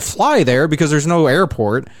I can't fly there because there's no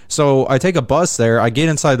airport. So I take a bus there, I get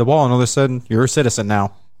inside the wall, and all of a sudden you're a citizen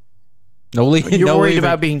now. You're worried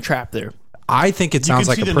about being trapped there. I think it sounds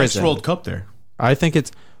like a the prison. next World Cup there. I think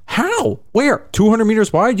it's how? Where? 200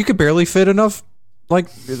 meters wide? You could barely fit enough.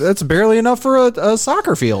 Like, that's barely enough for a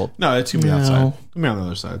soccer field. No, it's gonna be outside. It's gonna be on the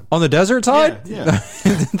other side. On the desert side? Yeah.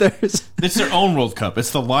 There's It's their own World Cup.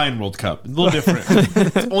 It's the Lion World Cup. A little different.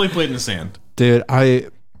 It's only played in the sand. dude, I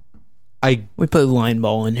We play line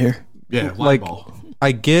ball in here. Yeah, line like ball.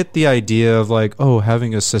 I get the idea of like, oh,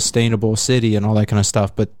 having a sustainable city and all that kind of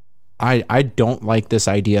stuff, but I don't like this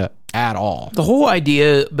idea at all. The whole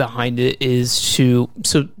idea behind it is so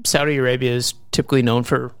Saudi Arabia is typically known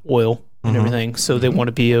for oil and everything, so they want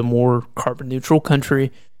to be a more carbon neutral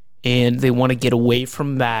country, and they want to get away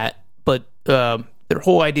from that. But their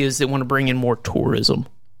whole idea is they want to bring in more tourism,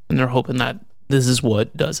 and they're hoping that this is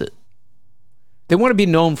what does it. They want to be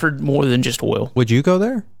known for more than just oil. Would you go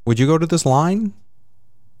there? Would you go to this line?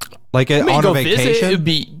 Like on a Go vacation? visit. It'd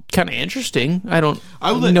be kind of interesting. I don't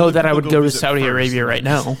I would let know other that I people would go go to visit Saudi first. Arabia right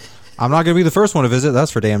now. I'm not going to be the first one to visit. That's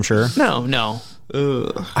for damn sure. No.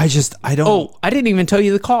 I don't. Oh, I didn't even tell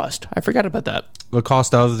you the cost. I forgot about that. The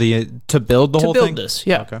cost of to build the To whole build thing. this,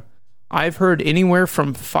 yeah. Okay. I've heard anywhere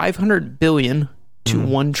from 500 billion to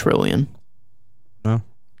 1 trillion. No,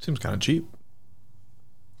 Seems kind of cheap.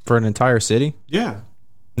 for an entire city. Yeah.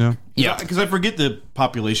 No. Yeah. Because I forget the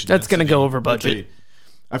population. That's gonna density go over that budget.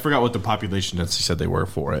 I forgot what the population density said they were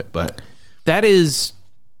for it, but That is,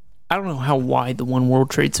 I don't know how wide the One World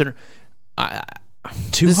Trade Center.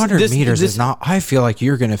 200 this- meters this- is not. I feel like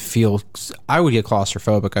you're going to feel. I would get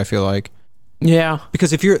claustrophobic. I feel like Yeah.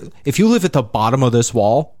 because if you live at the bottom of this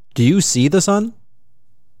wall, do you see the sun?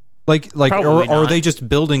 Like, Probably or are not. they just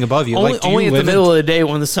building above you? Only, Like, do only you at the live middle of the day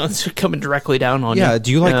when the sun's coming directly down on you. Yeah.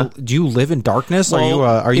 Do you do you live in darkness? Well,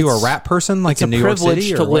 are you a it's- rat person like It's in a New York privilege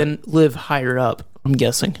City? to Or what? live higher up, I'm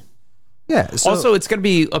guessing. Yeah. So, Also, it's going to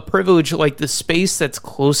be a privilege. Like the space that's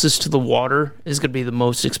closest to the water is going to be the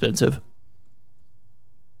most expensive.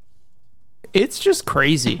 It's just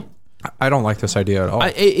crazy. I don't like this idea at all.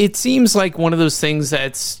 It seems like one of those things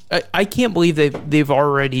that's... I can't believe they've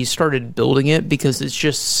already started building it, because it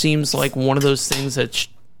just seems like one of those things that's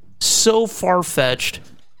so far-fetched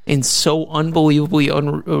and so unbelievably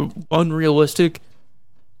unrealistic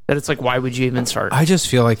that it's like, why would you even start? I just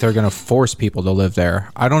feel like they're going to force people to live there.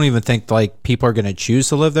 I don't even think like people are going to choose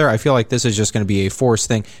to live there. I feel like this is just going to be a forced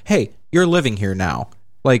thing. Hey, you're living here now.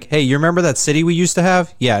 Like, hey, you remember that city we used to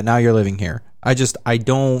have? Yeah, now you're living here. I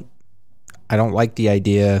don't like the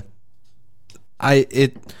idea.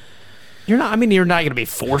 You're not going to be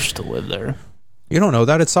forced to live there. You don't know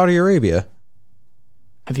that. It's Saudi Arabia.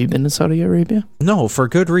 Have you been to Saudi Arabia? No, for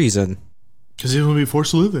good reason. Because you want to be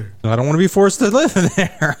forced to live there. I don't want to be forced to live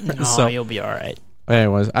there. No, So, you'll be all right.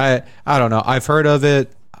 anyways, I don't know. I've heard of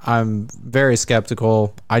it. I'm very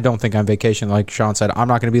skeptical. I don't think on vacation, like Sean said, I'm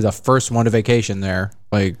not going to be the first one to vacation there.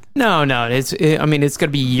 Like, No, it's going to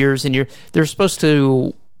be years and years. They're supposed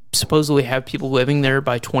to supposedly have people living there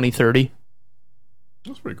by 2030.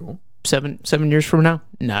 That's pretty cool. 7 years from now?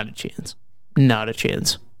 Not a chance. Not a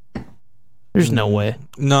chance. There's no way.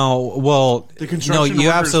 no, well, The no, construction you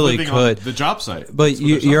workers absolutely living could. on the job site. But That's what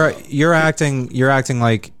they're talking about. you're acting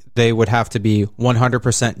like they would have to be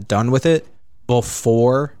 100% done with it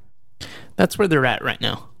before. That's where they're at right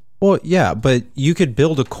now. Well, yeah, but you could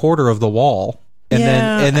build a quarter of the wall and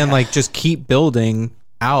then like just keep building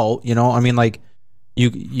out. You know, I mean, like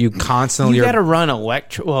you constantly. You got to run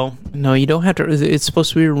electric. Well, no, you don't have to. It's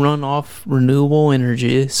supposed to be run off renewable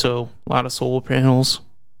energy, so a lot of solar panels.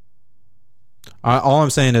 All I'm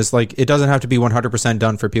saying is, like, it doesn't have to be 100%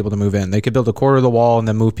 done for people to move in. They could build a quarter of the wall and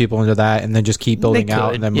then move people into that, and then just keep building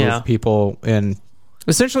out and then move people in.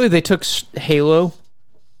 Essentially, they took Halo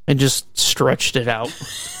and just stretched it out.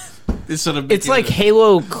 It's like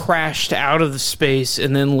Halo crashed out of the space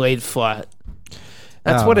and then laid flat.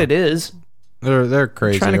 That's what it is. They're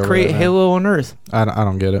crazy. Trying to over create there, man. Halo on Earth. I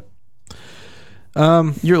don't get it.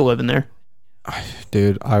 You're living there.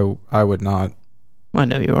 Dude, I would not. I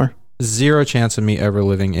know you are. Zero chance of me ever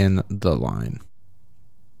living in the line.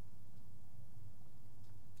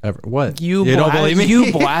 Ever. What? You don't believe me?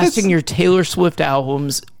 You blasting your Taylor Swift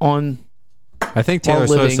albums on... I think while Taylor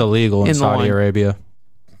Swift's living illegal in in the Saudi line. Arabia.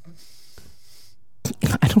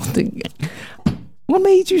 I don't think... What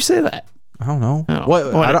made you say that? I don't know. Oh,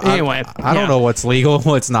 What? anyway, I don't know what's legal,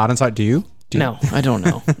 what's not inside. Do you? No, I don't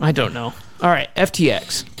know. I don't know. All right,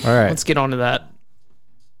 FTX. All right. Let's get on to that.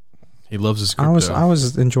 He loves his crypto. I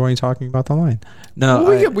was enjoying talking about the line. No,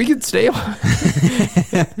 Well, we could stay on.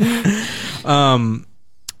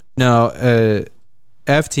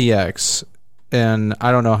 FTX, and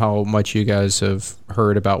I don't know how much you guys have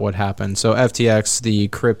heard about what happened. So FTX, the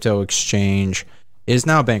crypto exchange, is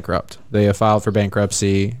now bankrupt. They have filed for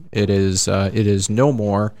bankruptcy. It is no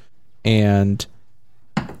more, and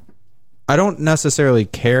I don't necessarily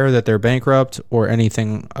care that they're bankrupt or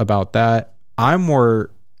anything about that. I'm more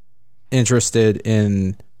interested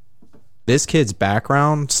in this kid's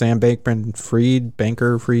background. Sam Bankman-Fried,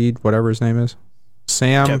 whatever his name is.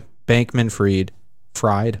 Sam Bankman-Fried.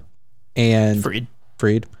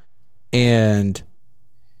 And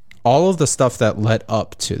all of the stuff that led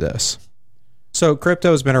up to this. So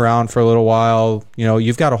crypto's been around for a little while. You know,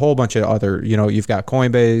 you've got a whole bunch of other, you know, you've got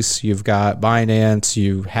Coinbase, you've got Binance,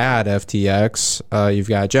 you had FTX, you've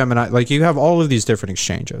got Gemini. Like, you have all of these different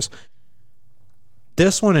exchanges.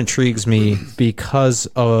 This one intrigues me because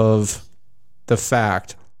of the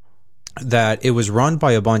fact that it was run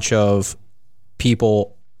by a bunch of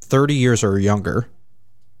people 30 years or younger.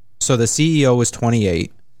 So the CEO was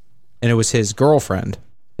 28, and it was his girlfriend,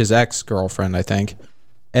 his ex-girlfriend, I think.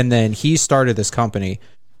 And then he started this company.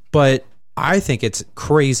 But I think it's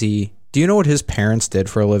crazy. Do you know what his parents did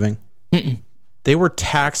for a living? They were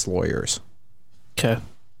tax lawyers. Okay.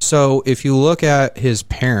 So if you look at his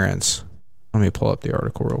parents... Let me pull up the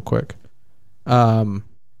article real quick.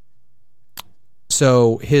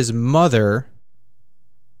 So his mother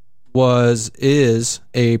is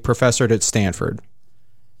a professor at Stanford,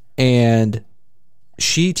 and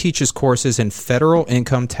she teaches courses in federal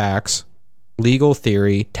income tax, legal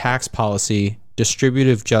theory, tax policy,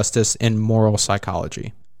 distributive justice, and moral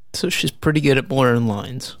psychology. So she's pretty good at blurring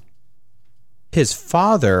lines. His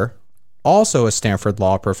father, also a Stanford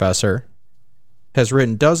law professor, has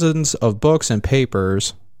written dozens of books and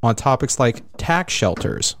papers on topics like tax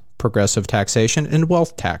shelters, progressive taxation, and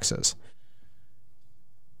wealth taxes.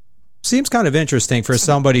 Seems kind of interesting for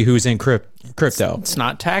somebody who's in crypto. It's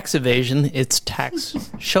not tax evasion, it's tax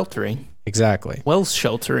sheltering. Exactly. Wealth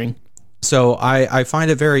sheltering. So I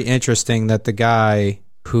find it very interesting that the guy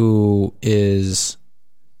who is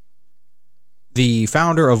the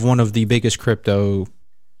founder of one of the biggest crypto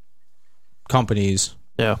companies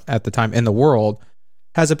Yeah. at the time in the world,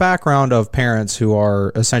 has a background of parents who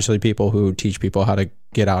are essentially people who teach people how to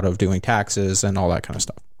get out of doing taxes and all that kind of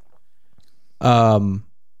stuff.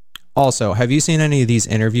 Also, have you seen any of these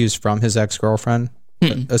interviews from his ex-girlfriend?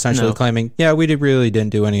 Essentially No. claiming, yeah, we really didn't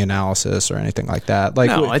do any analysis or anything like that. Like,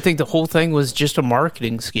 No, I think the whole thing was just a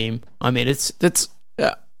marketing scheme. I mean,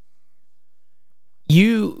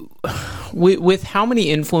 with how many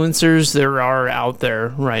influencers there are out there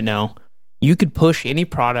right now, you could push any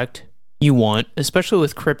product you want, especially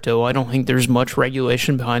with crypto. I don't think there's much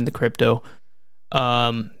regulation behind the crypto.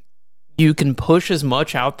 You can push as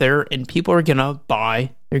much out there and people are going to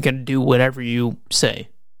buy. They're going to do whatever you say.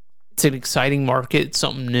 It's an exciting market. It's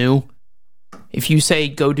something new. If you say,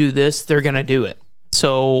 go do this, they're going to do it.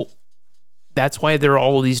 So that's why there are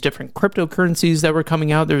all these different cryptocurrencies that were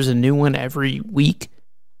coming out. There's a new one every week,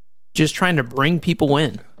 just trying to bring people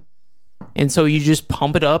in. And so you just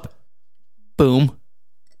pump it up, boom.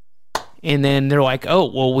 And then they're like, oh,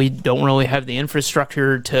 well, we don't really have the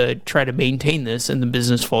infrastructure to try to maintain this, and the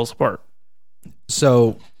business falls apart.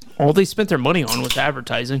 so, All they spent their money on was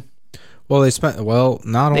advertising. well,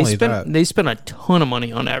 not only that. They spent a ton of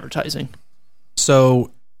money on advertising.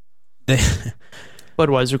 So, they,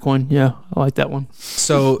 Budweiser coin, yeah, I like that one.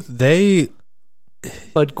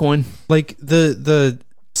 Bud coin. like the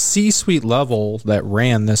C-suite level that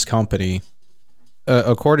ran this company,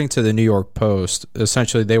 according to the New York Post,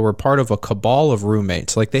 essentially they were part of a cabal of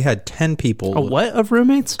roommates. Like they had 10 people. A what of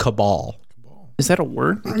roommates? Cabal. Is that a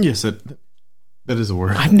word? Yes, that is a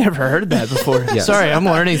word. I've never heard that before. Yes. Sorry, I'm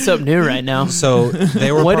learning something new right now. So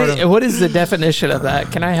they were What is the definition of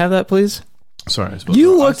that? Can I have that, please? Sorry, I spelled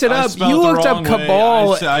You it- looked it I up. spelled You the looked up wrong way.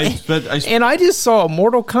 Cabal, I and I just saw a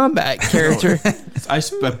Mortal Kombat character. I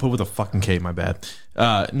put with a fucking K. My bad.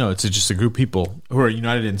 No, it's just a group of people who are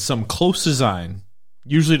united in some close design,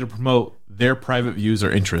 usually to promote their private views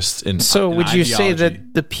or interests. In So in would you say ideology.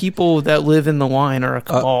 that the people that live in the line are a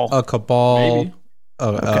cabal? a cabal. Maybe.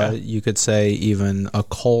 Okay. You could say even a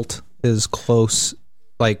cult is close,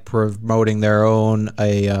 like promoting their own.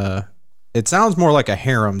 It sounds more like a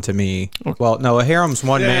harem to me. Well, no, a harem's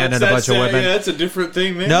one man and a bunch of women. Yeah, that's a different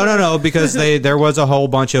thing, man. No, because there was a whole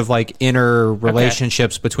bunch of like inner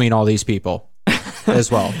relationships between all these people as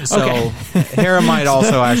well. So harem might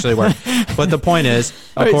also actually work. But the point is,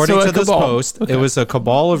 All right, according so a to this cabal. post, it was a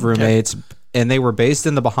cabal of roommates, and they were based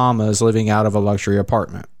in the Bahamas, living out of a luxury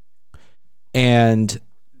apartment. And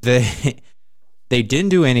they didn't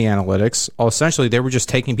do any analytics. Essentially, they were just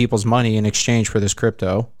taking people's money in exchange for this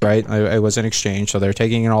crypto, right? It was an exchange, so they're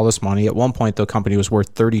taking in all this money. At one point, the company was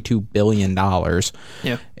worth $32 billion.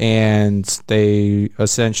 Yeah. And they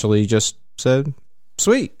essentially just said,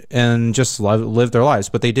 sweet, and just lived their lives.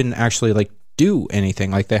 But they didn't actually, like, do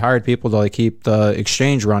anything. Like, they hired people to, like, keep the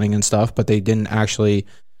exchange running and stuff, but they didn't actually...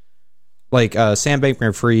 Like, Sam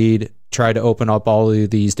Bankman-Fried tried to open up all of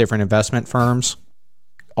these different investment firms,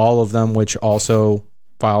 all of them which also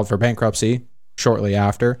filed for bankruptcy shortly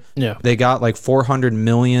after. Yeah. They got like $400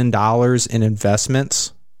 million in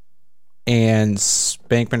investments, and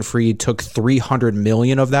Bankman-Fried took $300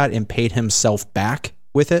 million of that and paid himself back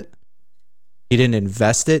with it. He didn't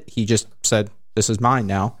invest it. He just said, this is mine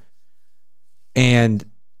now. And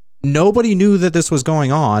nobody knew that this was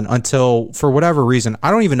going on until, for whatever reason,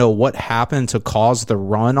 I don't even know what happened to cause the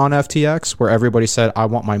run on FTX, where everybody said, I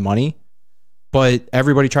want my money. But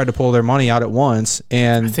everybody tried to pull their money out at once.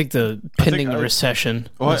 And I think the pending recession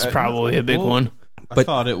was probably a big one. I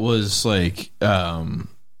thought it was like there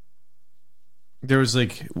was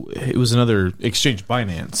like it was another exchange,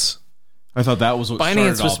 Binance. I thought that was what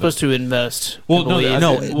Binance was supposed to invest. Well, no,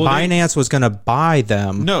 Binance was going to buy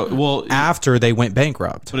them. No, well, after they went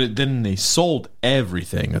bankrupt. But then they sold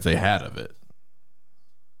everything that they had of it.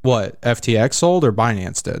 What, FTX sold or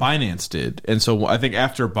Binance did? Binance did. And so I think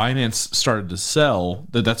after Binance started to sell,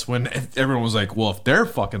 that's when everyone was like, well, if they're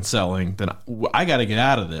fucking selling, then I got to get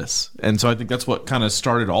out of this. And so I think that's what kind of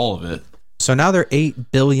started all of it. So now they're $8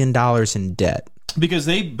 billion in debt. Because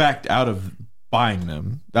they backed out of buying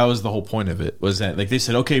them. That was the whole point of it, was that like they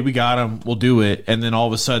said, okay, we got them, we'll do it. And then all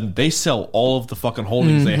of a sudden they sell all of the fucking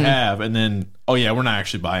holdings they have. And then, oh yeah, we're not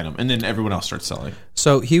actually buying them. And then everyone else starts selling.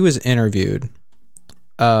 So he was interviewed.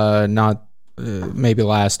 Maybe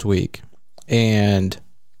last week, and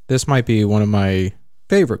this might be one of my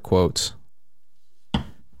favorite quotes.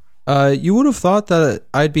 You would have thought that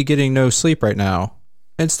I'd be getting no sleep right now.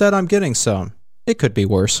 Instead, I'm getting some. It could be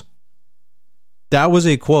worse. That was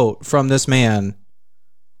a quote from this man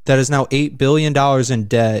that is now $8 billion in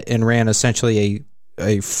debt and ran essentially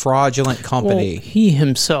a fraudulent company. Well, he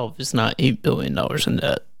himself is not $8 billion in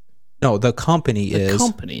debt. No, the company The is.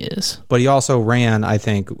 company is. But he also ran, I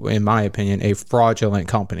think, in my opinion, a fraudulent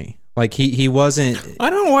company. Like he wasn't. I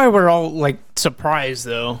don't know why we're all like surprised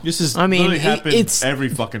though. This is I mean, literally happened it's every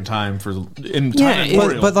fucking time in Yeah, time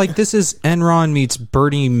immemorial. But like this is Enron meets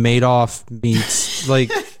Bernie Madoff meets like.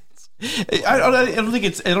 I don't think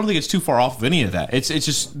it's too far off of any of that. It's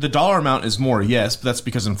just the dollar amount is more, yes, but that's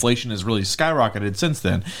because inflation has really skyrocketed since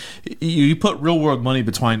then. You put real world money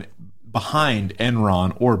behind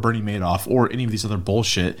Enron or Bernie Madoff or any of these other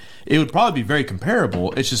bullshit, it would probably be very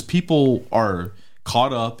comparable. It's just people are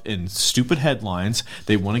caught up in stupid headlines.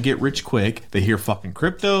 They want to get rich quick. They hear fucking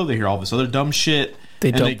crypto. They hear all this other dumb shit. They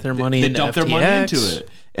dump their money into it.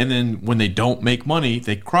 And then when they don't make money,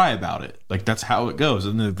 they cry about it. Like, that's how it goes.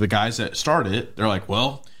 And the guys that start it, they're like,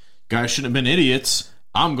 well, guys shouldn't have been idiots.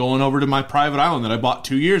 I'm going over to my private island that I bought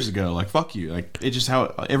 2 years ago. Like, fuck you. Like, it's just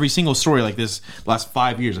how every single story like this last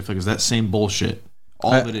 5 years, I feel like, is that same bullshit.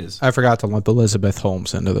 All of it is. I forgot to lump Elizabeth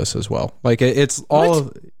Holmes into this as well. Like, it's all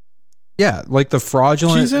of... Yeah, like the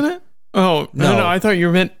fraudulent... She's in it? Oh, no, I thought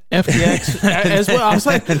you meant FTX as well. I was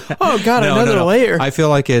like, oh, God, another layer. I feel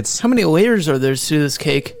like it's... How many layers are there to this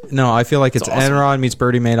cake? No, I feel like it's awesome. Enron meets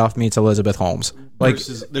Bernie Madoff meets Elizabeth Holmes. Like,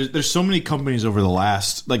 there's so many companies over the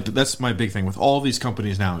last... Like, that's my big thing with all these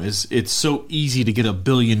companies now is it's so easy to get $1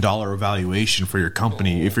 billion valuation for your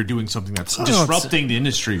company if you're doing something that's disrupting the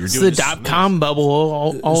industry. You're doing the .com bubble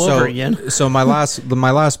all over again. So my last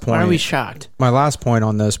point... Why are we shocked? My last point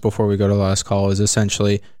on this before we go to the last call is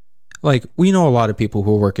essentially... Like, we know a lot of people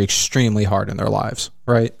who work extremely hard in their lives,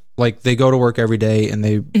 right? Like, they go to work every day and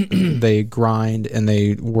they they grind and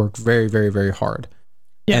they work very, very, very hard.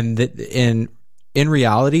 Yeah. And in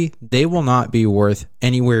reality, they will not be worth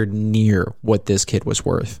anywhere near what this kid was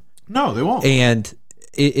worth. No, they won't. And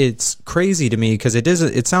it's crazy to me because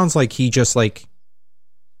it sounds like he just, like,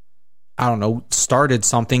 I don't know, started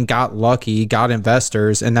something, got lucky, got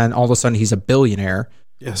investors, and then all of a sudden he's a billionaire.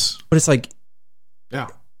 Yes. But it's like... Yeah.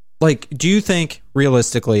 Like, do you think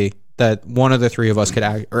realistically that one of the three of us could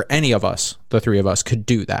act, or any of us, the three of us, could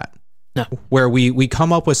do that? No. Where we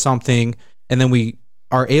come up with something and then we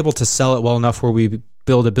are able to sell it well enough where we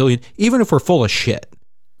build $1 billion, even if we're full of shit.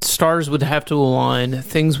 Stars would have to align.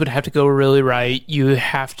 Things would have to go really right. You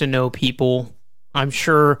have to know people. I'm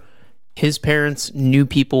sure his parents knew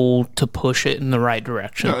people to push it in the right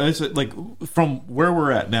direction. No, it's like from where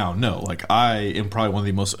we're at now. No, like I am probably one of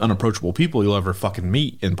the most unapproachable people you'll ever fucking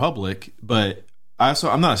meet in public. But I'm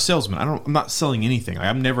not a salesman. I'm not selling anything. Like,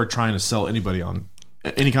 I'm never trying to sell anybody on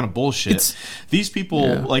any kind of bullshit. These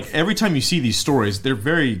people, like every time you see these stories, they're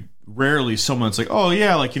very rarely someone's like, oh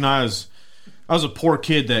yeah, like I was a poor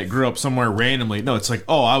kid that grew up somewhere randomly. No, it's like,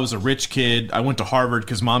 oh, I was a rich kid. I went to Harvard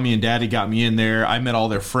because mommy and daddy got me in there. I met all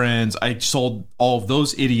their friends. I sold all of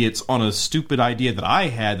those idiots on a stupid idea that I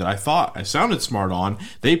had that I thought I sounded smart on.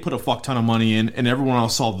 They put a fuck ton of money in, and everyone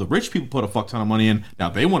else saw the rich people put a fuck ton of money in. Now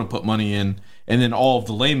they want to put money in. And then all of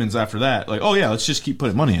the layman's after that, like, oh yeah, let's just keep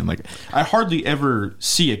putting money in. Like, I hardly ever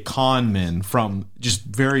see a con man from just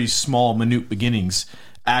very small, minute beginnings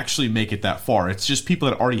actually make it that far. It's just people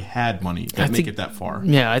that already had money that make it that far.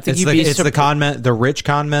 Yeah, I think it's the con men, the rich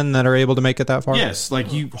con men that are able to make it that far. Yes,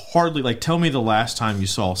 like you hardly like tell me the last time you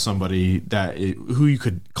saw somebody who you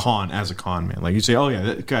could con as a con man. Like you say, oh yeah,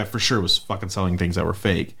 that guy for sure was fucking selling things that were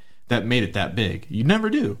fake. That made it that big. You never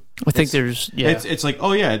do. I think it's like,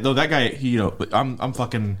 oh yeah, no, that guy. I'm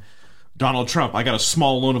fucking Donald Trump. I got a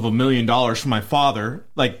small loan of $1 million from my father.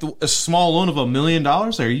 Like a small loan of $1 million. Are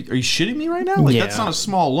you shitting me right now? Like that's not a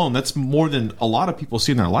small loan. That's more than a lot of people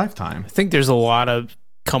see in their lifetime. I think there's a lot of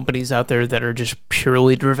companies out there that are just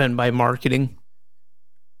purely driven by marketing,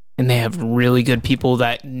 and they have really good people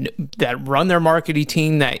that run their marketing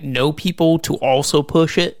team that know people to also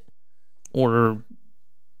push it, or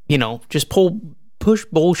just push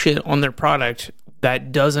bullshit on their product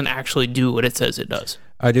that doesn't actually do what it says it does.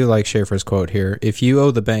 I do like Schaefer's quote here. If you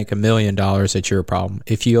owe the bank $1 million, it's your problem.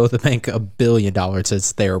 If you owe the bank $1 billion,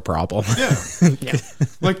 it's their problem. Yeah. Yeah.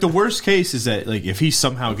 Like the worst case is that like if he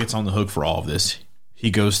somehow gets on the hook for all of this,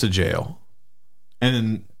 he goes to jail, and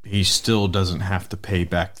then he still doesn't have to pay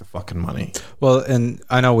back the fucking money. Well, and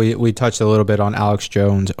I know we touched a little bit on Alex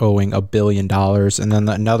Jones owing $1 billion, and then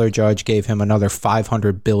another judge gave him another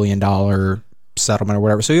 $500 billion settlement or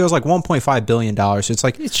whatever. So he owes like $1.5 billion. It's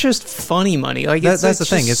like it's just funny money. Like that's the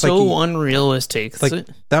thing. It's so like unrealistic. Like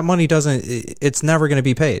that money doesn't. It's never going to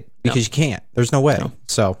be paid because you can't. There's no way. No.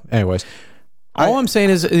 So, anyways, all I'm saying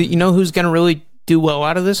is, who's going to really do well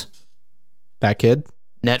out of this? That kid.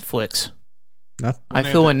 Netflix. No. I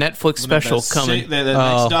feel a Netflix special coming. That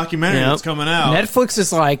next documentary that's coming out. Netflix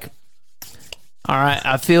is like, all right,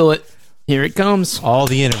 I feel it. Here it comes. All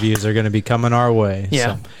the interviews are going to be coming our way.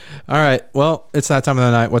 Yeah. So. All right. Well, it's that time of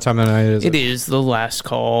the night. What time of the night is it? It is the last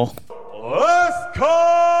call. Last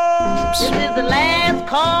call! This is the last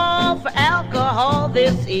call for alcohol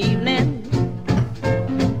this evening.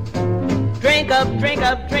 Drink up, drink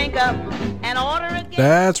up, drink up, and order again.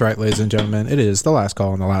 That's right, ladies and gentlemen. It is the Last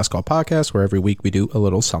Call on the Last Call podcast, where every week we do a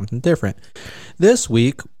little something different. This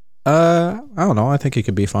week, I don't know. I think it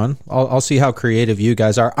could be fun. I'll see how creative you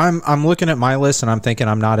guys are. I'm looking at my list and I'm thinking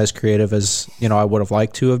I'm not as creative as I would have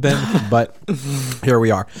liked to have been, but here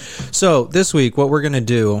we are. So this week, what we're gonna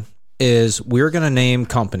do is we're gonna name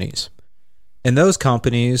companies, and those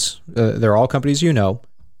companies, they're all companies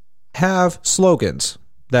have slogans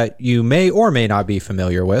that you may or may not be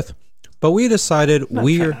familiar we decided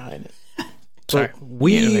we are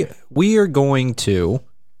going to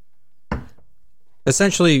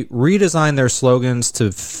essentially redesign their slogans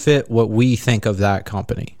to fit what we think of that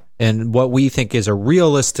company and what we think is a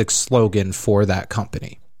realistic slogan for that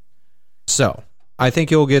company. So I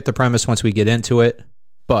think you'll get the premise once we get into it,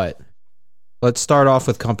 but let's start off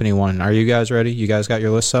with company one. Are you guys ready? You guys got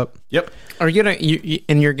your lists up? Yep. Are you gonna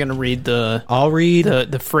you're gonna read the? I'll read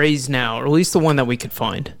the phrase now, or at least the one that we could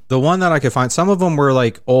find. The one that I could find. Some of them were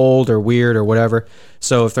like old or weird or whatever.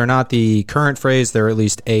 So if they're not the current phrase, they're at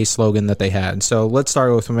least a slogan that they had. So let's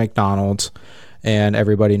start with McDonald's, and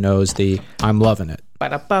everybody knows the "I'm loving it."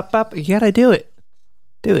 Ba-da-ba-ba. You gotta do it.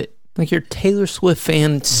 Do it. Like you're a Taylor Swift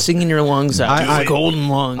fan singing your lungs out. Golden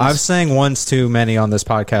lungs. I've sang once too many on this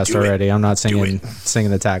podcast already. I'm not singing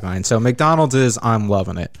the tagline. So McDonald's is "I'm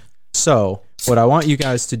loving it." So what I want you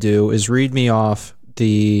guys to do is read me off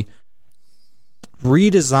the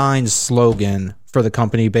redesigned slogan for the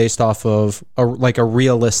company based off of a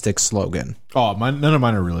realistic slogan. Oh, none of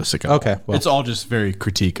mine are realistic. Okay, well. It's all just very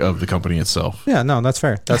critique of the company itself. Yeah, no, that's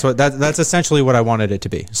fair. That's essentially what I wanted it to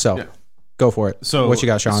be. So. Yeah. Go for it. So what you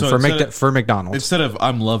got, Sean, for McDonald's? Instead of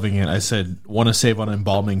 "I'm loving it," I said, "Want to save on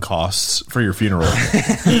embalming costs for your funeral."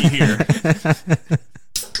 Eat here.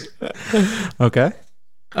 Okay.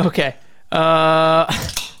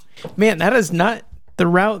 Man, that is not the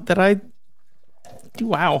route that I.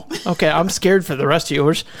 Wow. Okay, I'm scared for the rest of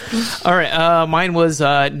yours. All right. Mine was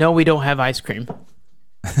no, we don't have ice cream.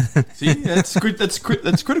 See, that's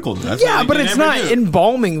critical. That's but it's not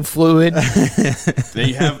embalming fluid.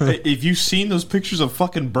 They have. If you've seen those pictures of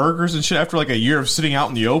fucking burgers and shit after like a year of sitting out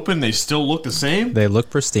in the open, they still look the same. They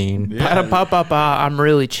look pristine. Yeah. I'm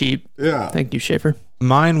really cheap. Yeah. Thank you, Schaefer.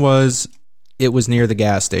 Mine was. It was near the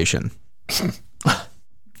gas station.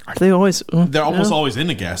 Are they always? They're almost always in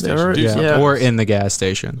the gas station. Or in the gas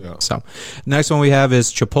station. Yeah. So, next one we have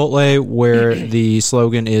is Chipotle, where the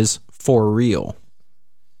slogan is "For real."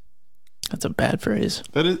 That's a bad phrase.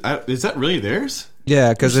 Is that really theirs?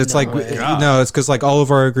 Yeah, because it's it's because like all of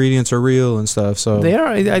our ingredients are real and stuff. So they are.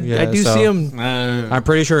 I do see them. I'm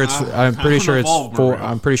pretty sure it's. I'm pretty sure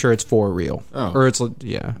it's for real. Oh. Or it's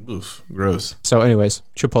Oof, gross. So, anyways,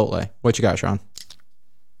 Chipotle. What you got, Sean?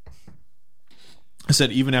 I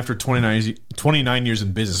said even after 29 years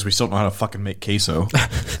in business, we still don't know how to fucking make queso.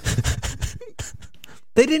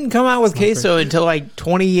 They didn't come out with queso until like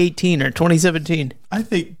 2018 or 2017. I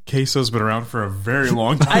think queso's been around for a very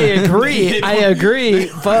long time. I agree,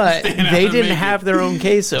 but they didn't have their own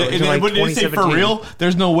queso until like 2017. For real,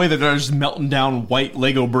 there's no way that they're just melting down white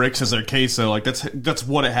Lego bricks as their queso. Like that's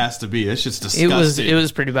what it has to be. It's just disgusting. It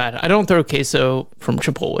was pretty bad. I don't throw queso from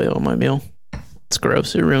Chipotle on my meal. It's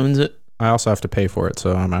gross. It ruins it. I also have to pay for it,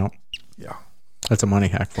 so I'm out. Yeah. That's a money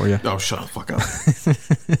hack for you. Oh, shut the fuck up.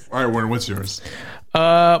 All right, Warren, what's yours?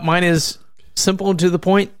 Mine is simple and to the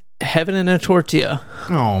point. Heaven in a tortilla.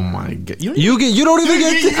 Oh my god! You don't even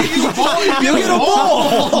get. You get a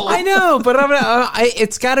ball. I know, but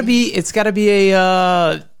it's got to be. It's got to be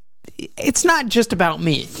a. It's not just about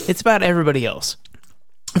me. It's about everybody else.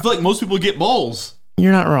 I feel like most people get bowls.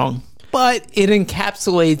 You're not wrong, but it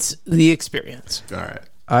encapsulates the experience. All right.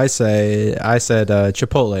 I said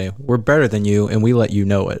Chipotle, we're better than you, and we let you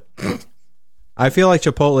know it. I feel like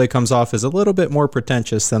Chipotle comes off as a little bit more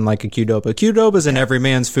pretentious than like a Qdoba. Qdoba's an every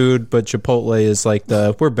man's food, but Chipotle is like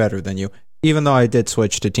we're better than you. Even though I did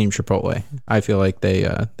switch to Team Chipotle, I feel like they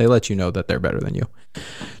let you know that they're better than you.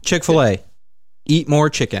 Chick-fil-A, eat more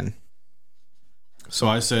chicken. So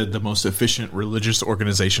I said the most efficient religious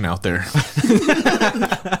organization out there.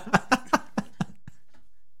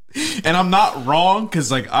 And I'm not wrong,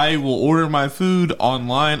 because like I will order my food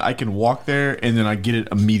online. I can walk there and then I get it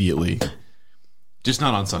immediately. Just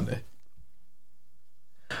not on Sunday.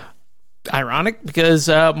 Ironic, because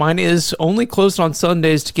mine is only closed on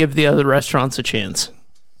Sundays to give the other restaurants a chance.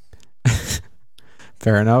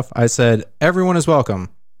 Fair enough. I said everyone is welcome.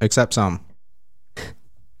 except some.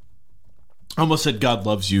 I almost said God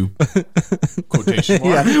loves you. Quotation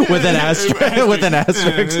mark. Yeah, with an asterisk. With an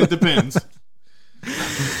asterisk. It depends.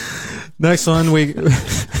 Next one, we.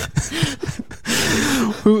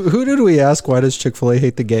 Who did we ask? Why does Chick-fil-A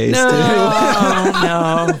hate the gays? No,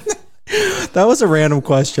 no. That was a random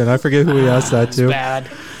question. I forget who we asked that to.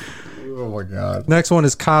 Bad. Oh my god. Next one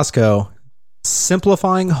is Costco.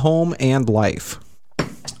 Simplifying home and life.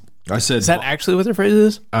 I said. Is that actually what their phrase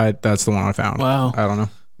is? That's the one I found. Wow. I don't know.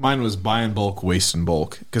 Mine was buy in bulk, waste in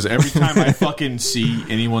bulk. Because every time I fucking see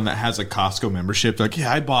anyone that has a Costco membership, like,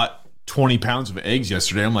 yeah, I bought 20 pounds of eggs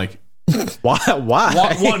yesterday. I'm like, why?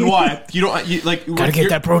 Why? You don't Gotta get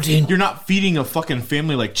that protein. You're not feeding a fucking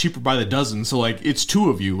family like cheaper by the dozen. So like, it's two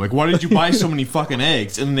of you. Like, why did you buy so many fucking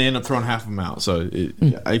eggs? And they end up throwing half of them out. So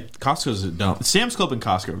Costco's dumb. Sam's Club and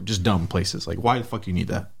Costco are just dumb places. Like, why the fuck do you need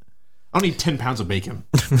that? I don't need 10 pounds of bacon.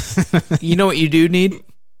 You know what you do need?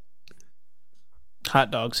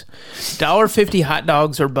 Hot dogs. $1.50 hot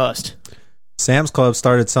dogs or bust. Sam's Club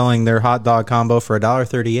started selling their hot dog combo for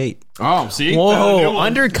 $1.38. Oh, see? Whoa,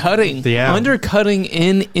 undercutting. Yeah. Undercutting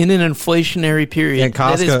in an inflationary period. And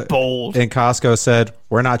Costco, that is bold. And Costco said,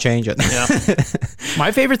 we're not changing. Yeah.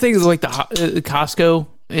 My favorite thing is like the Costco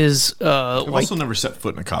is I've also never set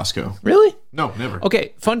foot in a Costco. Really? No, never.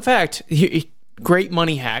 Okay, fun fact. Great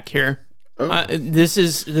money hack here. This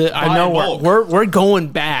is I know we're going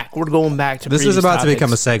back. We're going back to this is about topics. to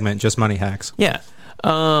become a segment, just money hacks. Yeah.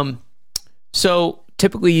 So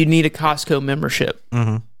typically you need a Costco membership,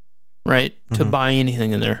 right, to buy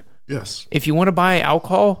anything in there. Yes. If you want to buy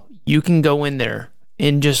alcohol, you can go in there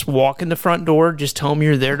and just walk in the front door. Just tell them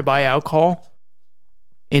you're there to buy alcohol,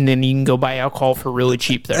 and then you can go buy alcohol for really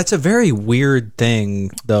cheap there. That's a very weird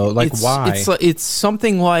thing, though. Like, why? It's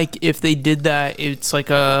something like if they did that, it's like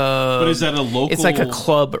a. But is that a local? It's like a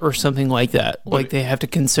club or something like that. Like they have to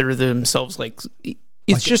consider themselves like.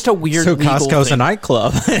 It's just a weird. So legal Costco's thing. a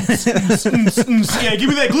nightclub. Yeah, give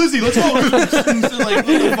me that glizzy. Let's go.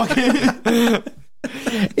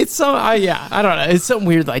 It's so I don't know. It's something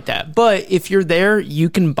weird like that. But if you're there, you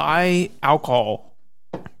can buy alcohol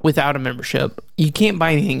without a membership. You can't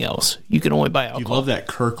buy anything else. You can only buy alcohol. You love that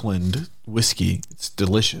Kirkland whiskey. It's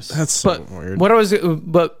delicious. That's so weird. What I was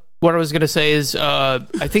gonna say is, I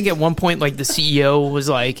think at one point, like the CEO was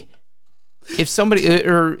like, if somebody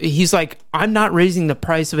or he's like, I'm not raising the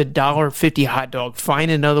price of a $1.50 hot dog. Find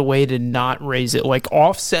another way to not raise it. Like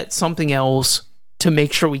offset something else to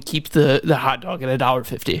make sure we keep the hot dog at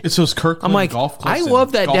 $1.50. It's those Kirkland I'm like, golf clubs. I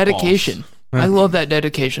love that golf dedication. balls. I love that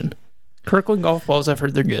dedication. Kirkland golf balls, I've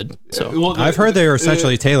heard they're good. So Well, I've heard they are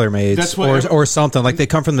essentially tailor-made that's what or something. Like they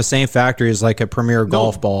come from the same factory as like a Premier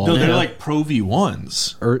golf ball. No, they're like Pro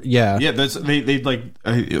V1s. Or yeah, That's they like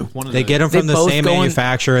one of they get them from They the both same go in-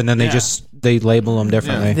 manufacturer, and then they label them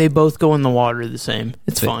differently. they both go in the water the same.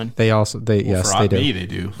 It's fine. Yes, they do. Me, they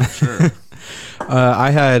do for sure.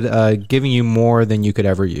 I had giving you more than you could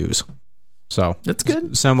ever use. So That's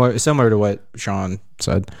good. Similar to what Sean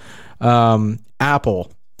said.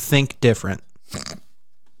 Apple, think different.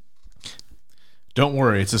 Don't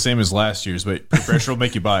worry, it's the same as last year's, but peer pressure will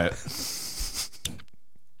make you buy it.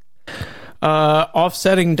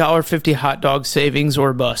 Offsetting $1.50 hot dog savings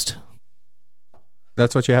or bust.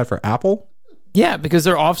 That's what you had for Apple? Yeah, because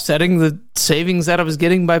they're offsetting the savings that I was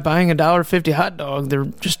getting by buying a $1.50 hot dog. They're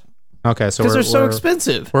just Okay, so because they're so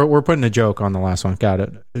expensive. We're putting a joke on the last one. Got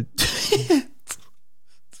it.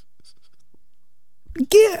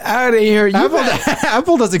 Get out of here!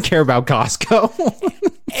 Apple doesn't care about Costco.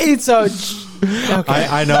 It's a okay.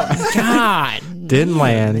 I know. God, Didn't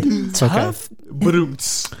land. tough.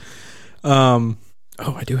 Oh,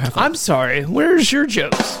 I do have. I'm sorry. Where's your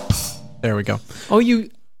jokes? There we go. Oh,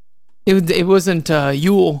 It wasn't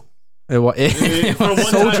Yule.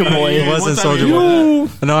 Soldier Boy. It wasn't Soldier Boy.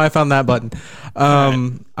 No, I found that button.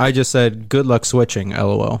 I just said good luck switching.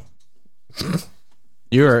 LOL.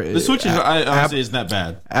 The Switch is honestly isn't that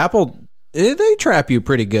bad. Apple. They trap you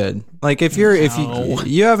pretty good. Like if you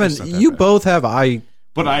haven't, you both have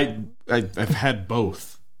But I've had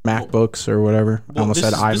both MacBooks or whatever. I almost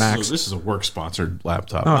said iMacs. This is a work sponsored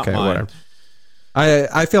laptop. Okay, whatever.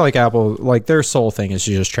 I feel like Apple, like their sole thing is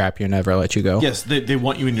to just trap you and never let you go. Yes, they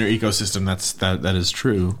want you in your ecosystem. That is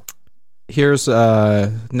true. Here's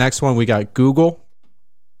next one. We got Google.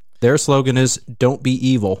 Their slogan is "Don't be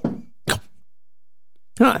evil."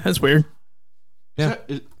 Huh, that's weird. Yeah.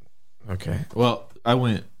 Okay. Well,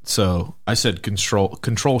 I said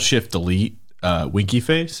Control Shift Delete winky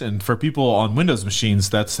face, and for people on Windows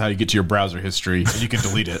machines, that's how you get to your browser history and you can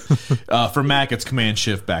delete it. For Mac, it's Command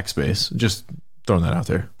Shift Backspace. Just throwing that out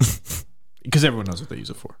there because everyone knows what they use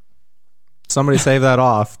it for. Somebody save that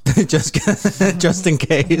off, just in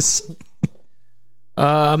case.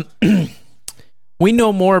 We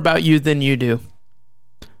know more about you than you do.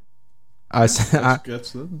 I said,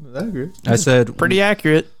 That's I agree. I said, Pretty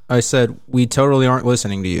accurate. I said, we totally aren't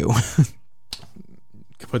listening to you.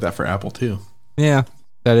 Could put that for Apple too. Yeah,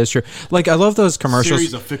 that is true. Like, I love those commercials.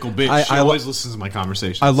 Siri's a fickle bitch. I She always listens to my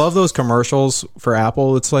conversations. I love those commercials for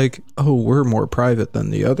Apple. It's like, oh, we're more private than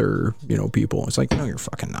the other, people. It's like, no, you're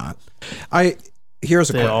fucking not.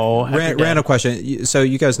 Here's a all have your random question. So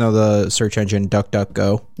you guys know the search engine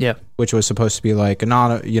DuckDuckGo, Yeah. which was supposed to be like like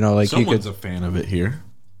Someone's you a fan of it here.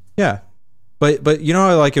 yeah. But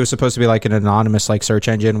like it was supposed to be like an anonymous like search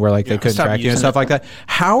engine where like they couldn't stop track you and using stuff like that.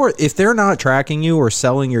 If they're not tracking you or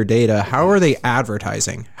selling your data, how are they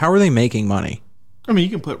advertising? How are they making money? I mean,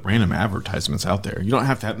 you can put random advertisements out there. You don't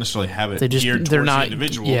have to necessarily have it geared they're towards not the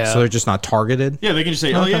individual. Yeah. So they're just not targeted? Yeah, they can just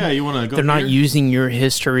say, "Oh yeah, you want to go?" They're not here? using your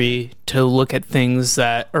history to look at things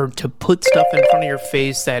or to put stuff in front of your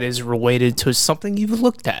face that is related to something you've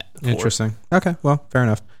looked at before. Interesting. Okay, well, fair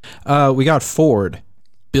enough. We got Ford.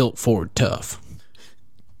 Built Ford tough.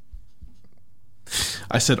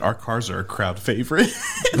 I said our cars are a crowd favorite.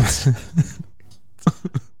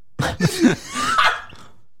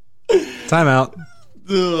 Time out.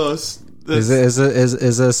 Is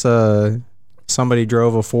this somebody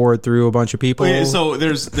drove a Ford through a bunch of people? Okay, so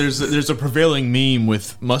there's a prevailing meme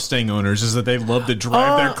with Mustang owners is that they love to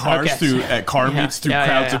drive their cars through at car meets through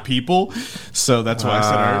crowds of people. So that's why I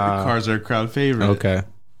said our cars are a crowd favorite. Okay.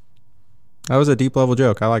 That was a deep level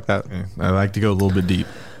joke. I like that. Yeah, I like to go a little bit deep.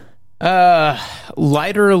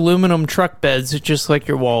 Lighter aluminum truck beds, just like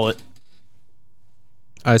your wallet.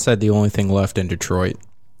 I said the only thing left in Detroit.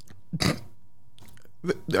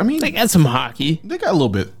 I mean, They got some hockey. they got a little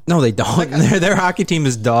bit. No, they don't. Their hockey team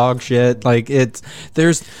is dog shit. Like trust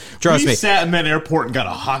We me, sat in that airport and got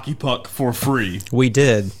a hockey puck for free. we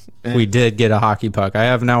did. We did get a hockey puck. I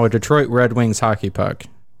have now a Detroit Red Wings hockey puck,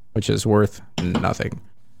 which is worth nothing.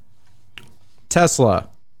 Tesla.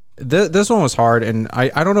 This one was hard, and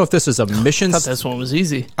I don't know if this is a mission. I thought this one was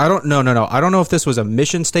easy. I don't no. I don't know if this was a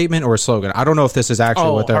mission statement or a slogan. I don't know if this is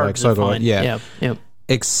actually what they're hard like to slogan. define. Yeah. Yep.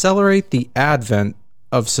 Accelerate the advent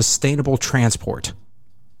of sustainable transport.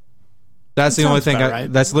 That's the only thing.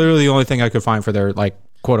 right. That's literally the only thing I could find for their like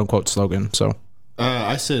quote unquote slogan. So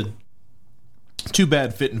I said, too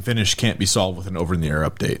bad fit and finish can't be solved with an over in the air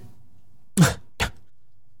update.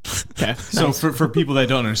 Okay. So for people that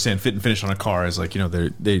don't understand, fit and finish on a car is like,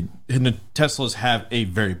 the Teslas have a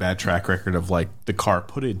very bad track record of like the car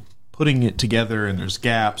putting it together, and there's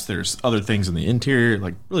gaps, there's other things in the interior,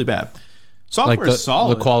 like really bad. Software like is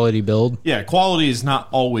solid. the quality build. Yeah, quality is not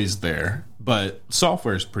always there, but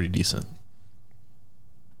software is pretty decent.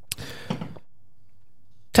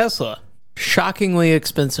 Tesla, shockingly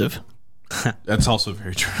expensive. That's also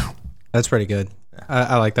very true. That's pretty good.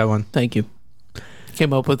 I like that one. Thank you.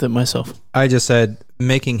 Came up with it myself. I just said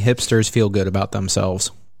making hipsters feel good about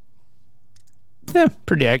themselves. Yeah,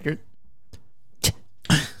 pretty accurate.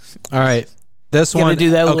 All right. This You one gotta do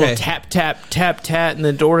that okay. little tap, tap, tap, tap, and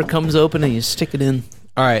the door comes open and you stick it in.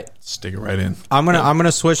 All right. Stick it right in. I'm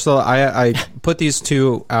gonna switch the I put these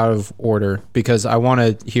two out of order because I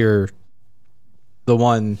want to hear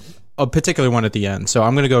a particular one at the end. So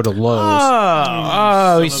I'm gonna go to Lowe's.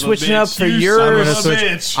 Oh, he's switching up for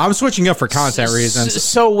yours. I'm switching up for content reasons.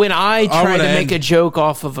 So when I tried wanna to end- make a joke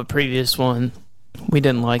off of a previous one, we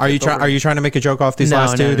didn't like Are it. you trying? Are you trying to make a joke off these No,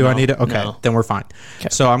 last two? no, Do I no, need to? Okay, no. then we're fine.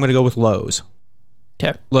 So I'm gonna go with Lowe's.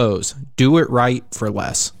 Okay. Lowe's. Do it right for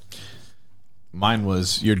less. Mine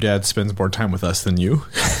was your dad spends more time with us than you.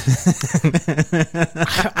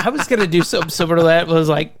 I was going to do something similar to that. It was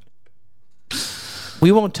like,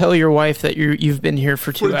 we won't tell your wife that you've been here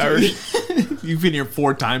for 2 hours. You've been here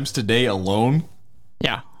 4 times today alone.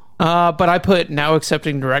 Yeah. But I put now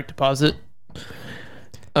accepting direct deposit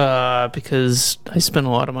because I spent a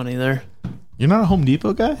lot of money there. You're not a Home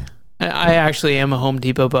Depot guy? I actually am a Home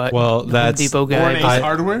Depot, but Well, that's- Home Depot Or an guy. Ace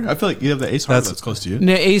Hardware? I feel like you have the Ace Hardware that's close to you.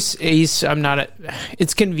 No, Ace. I'm not.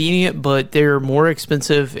 It's convenient, but they're more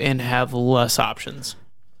expensive and have less options.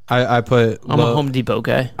 I put. I'm a Home Depot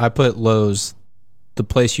guy. I put Lowe's, the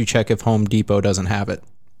place you check if Home Depot doesn't have it.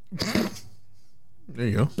 There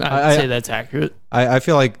you go. I'd say that's accurate. I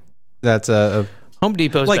feel like that's a Home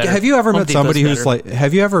Depot's like. better. Have you ever Home met Depot's somebody who's better. like?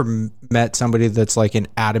 Have you ever met somebody that's like an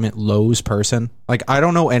adamant Lowe's person? Like, I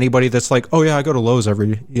don't know anybody that's like, oh yeah, I go to Lowe's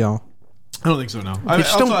every. I don't think so, no. I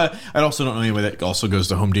also don't know anybody that also goes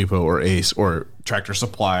to Home Depot or Ace or Tractor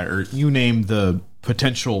Supply or you name the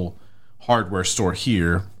potential hardware store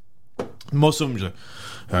here. Most of them just,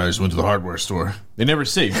 I just went to the hardware store. They never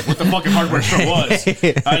say what the fucking hardware store was.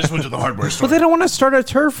 I just went to the hardware store. But they don't want to start a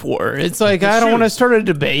turf war. It's like, I don't want to start a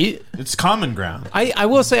debate. It's common ground. I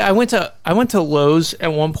will say, I went to Lowe's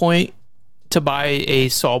at one point to buy a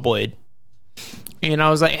saw blade. And I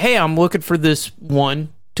was like, hey, I'm looking for this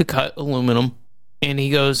one to cut aluminum. And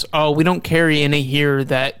he goes, oh, we don't carry any here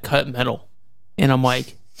that cut metal. And I'm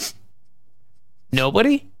like,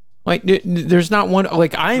 nobody? Like, there's not one.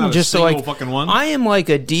 Like, I'm just so like, fucking one. I am like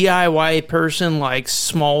a DIY person, like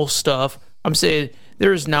small stuff. I'm saying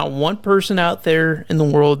there is not one person out there in the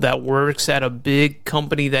world that works at a big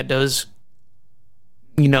company that does,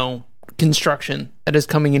 construction that is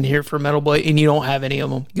coming in here for metal blade, and you don't have any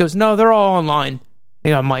of them. He goes, no, they're all online.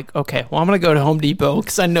 And I'm like, okay, well, I'm going to go to Home Depot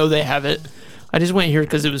because I know they have it. I just went here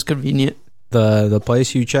because it was convenient. The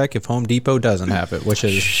place you check if Home Depot doesn't have it, which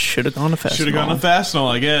is should have gone to Fastenal. Should have gone to Fastenal,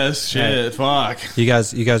 I guess. Shit, fuck. You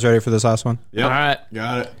guys ready for this last one? Yep. All right,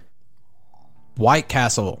 got it. White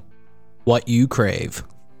Castle, what you crave.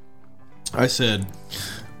 I said,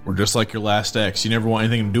 we're just like your last ex. You never want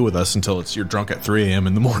anything to do with us until you're drunk at 3 a.m.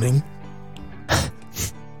 in the morning.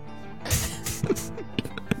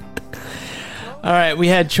 all right. We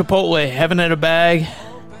had Chipotle, Heaven in a Bag,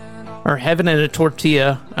 or Heaven in a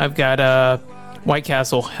Tortilla. I've got White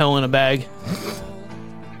Castle, Hell in a Bag.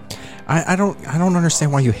 I don't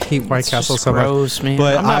understand why you hate White Castle so much. Gross, man.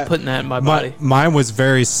 But I'm not putting that in my body. Mine was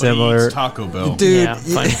very similar. Taco Bell. Dude, Yeah,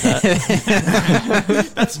 fine with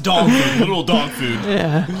that. That's dog food. Literal dog food.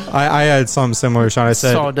 Yeah. I had something similar, Sean. I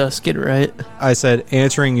said, Sawdust, get it right.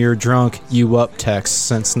 answering your drunk you up text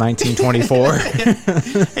since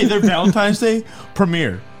 1924. Hey, their Valentine's Day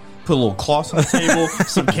premiere. Put a little cloth on the table,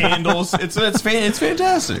 some candles. It's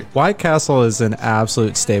fantastic. White Castle is an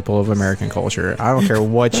absolute staple of American culture. I don't care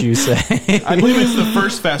what you say. I believe it's the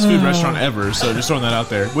first fast food restaurant ever, so just throwing that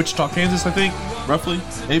out there. Wichita, Kansas, I think, roughly.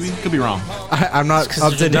 Maybe. Could be wrong. I'm not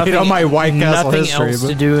up to There's date on my White Castle nothing history. else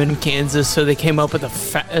to do in Kansas, so they came up with the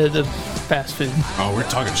fast food. Oh, we're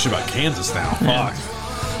talking shit about Kansas now.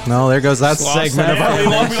 Fuck. No, there goes that Lost segment that. of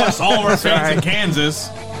our We lost all of our fans in Kansas.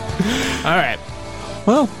 All right.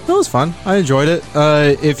 Well, it was fun. I enjoyed it.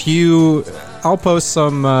 I'll post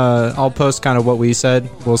kind of what we said.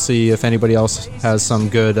 We'll see if anybody else has some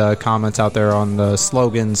good comments out there on the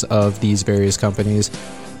slogans of these various companies.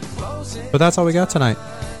 But that's all we got tonight.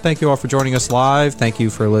 Thank you all for joining us live. Thank you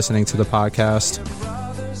for listening to the podcast.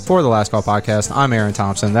 For the Last Call Podcast, I'm Aaron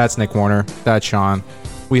Thompson. That's Nick Warner. That's Sean.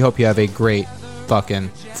 We hope you have a great fucking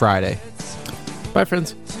Friday. Bye,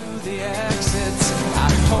 friends.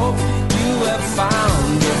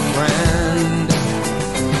 Found a friend.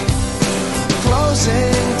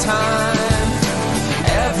 Closing time.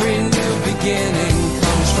 Every new beginning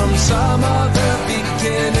comes from some other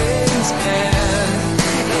beginning's end.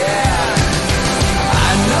 Yeah,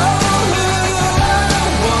 I know who I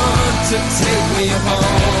want to take me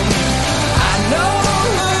home. I know who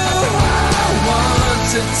I want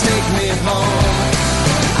to take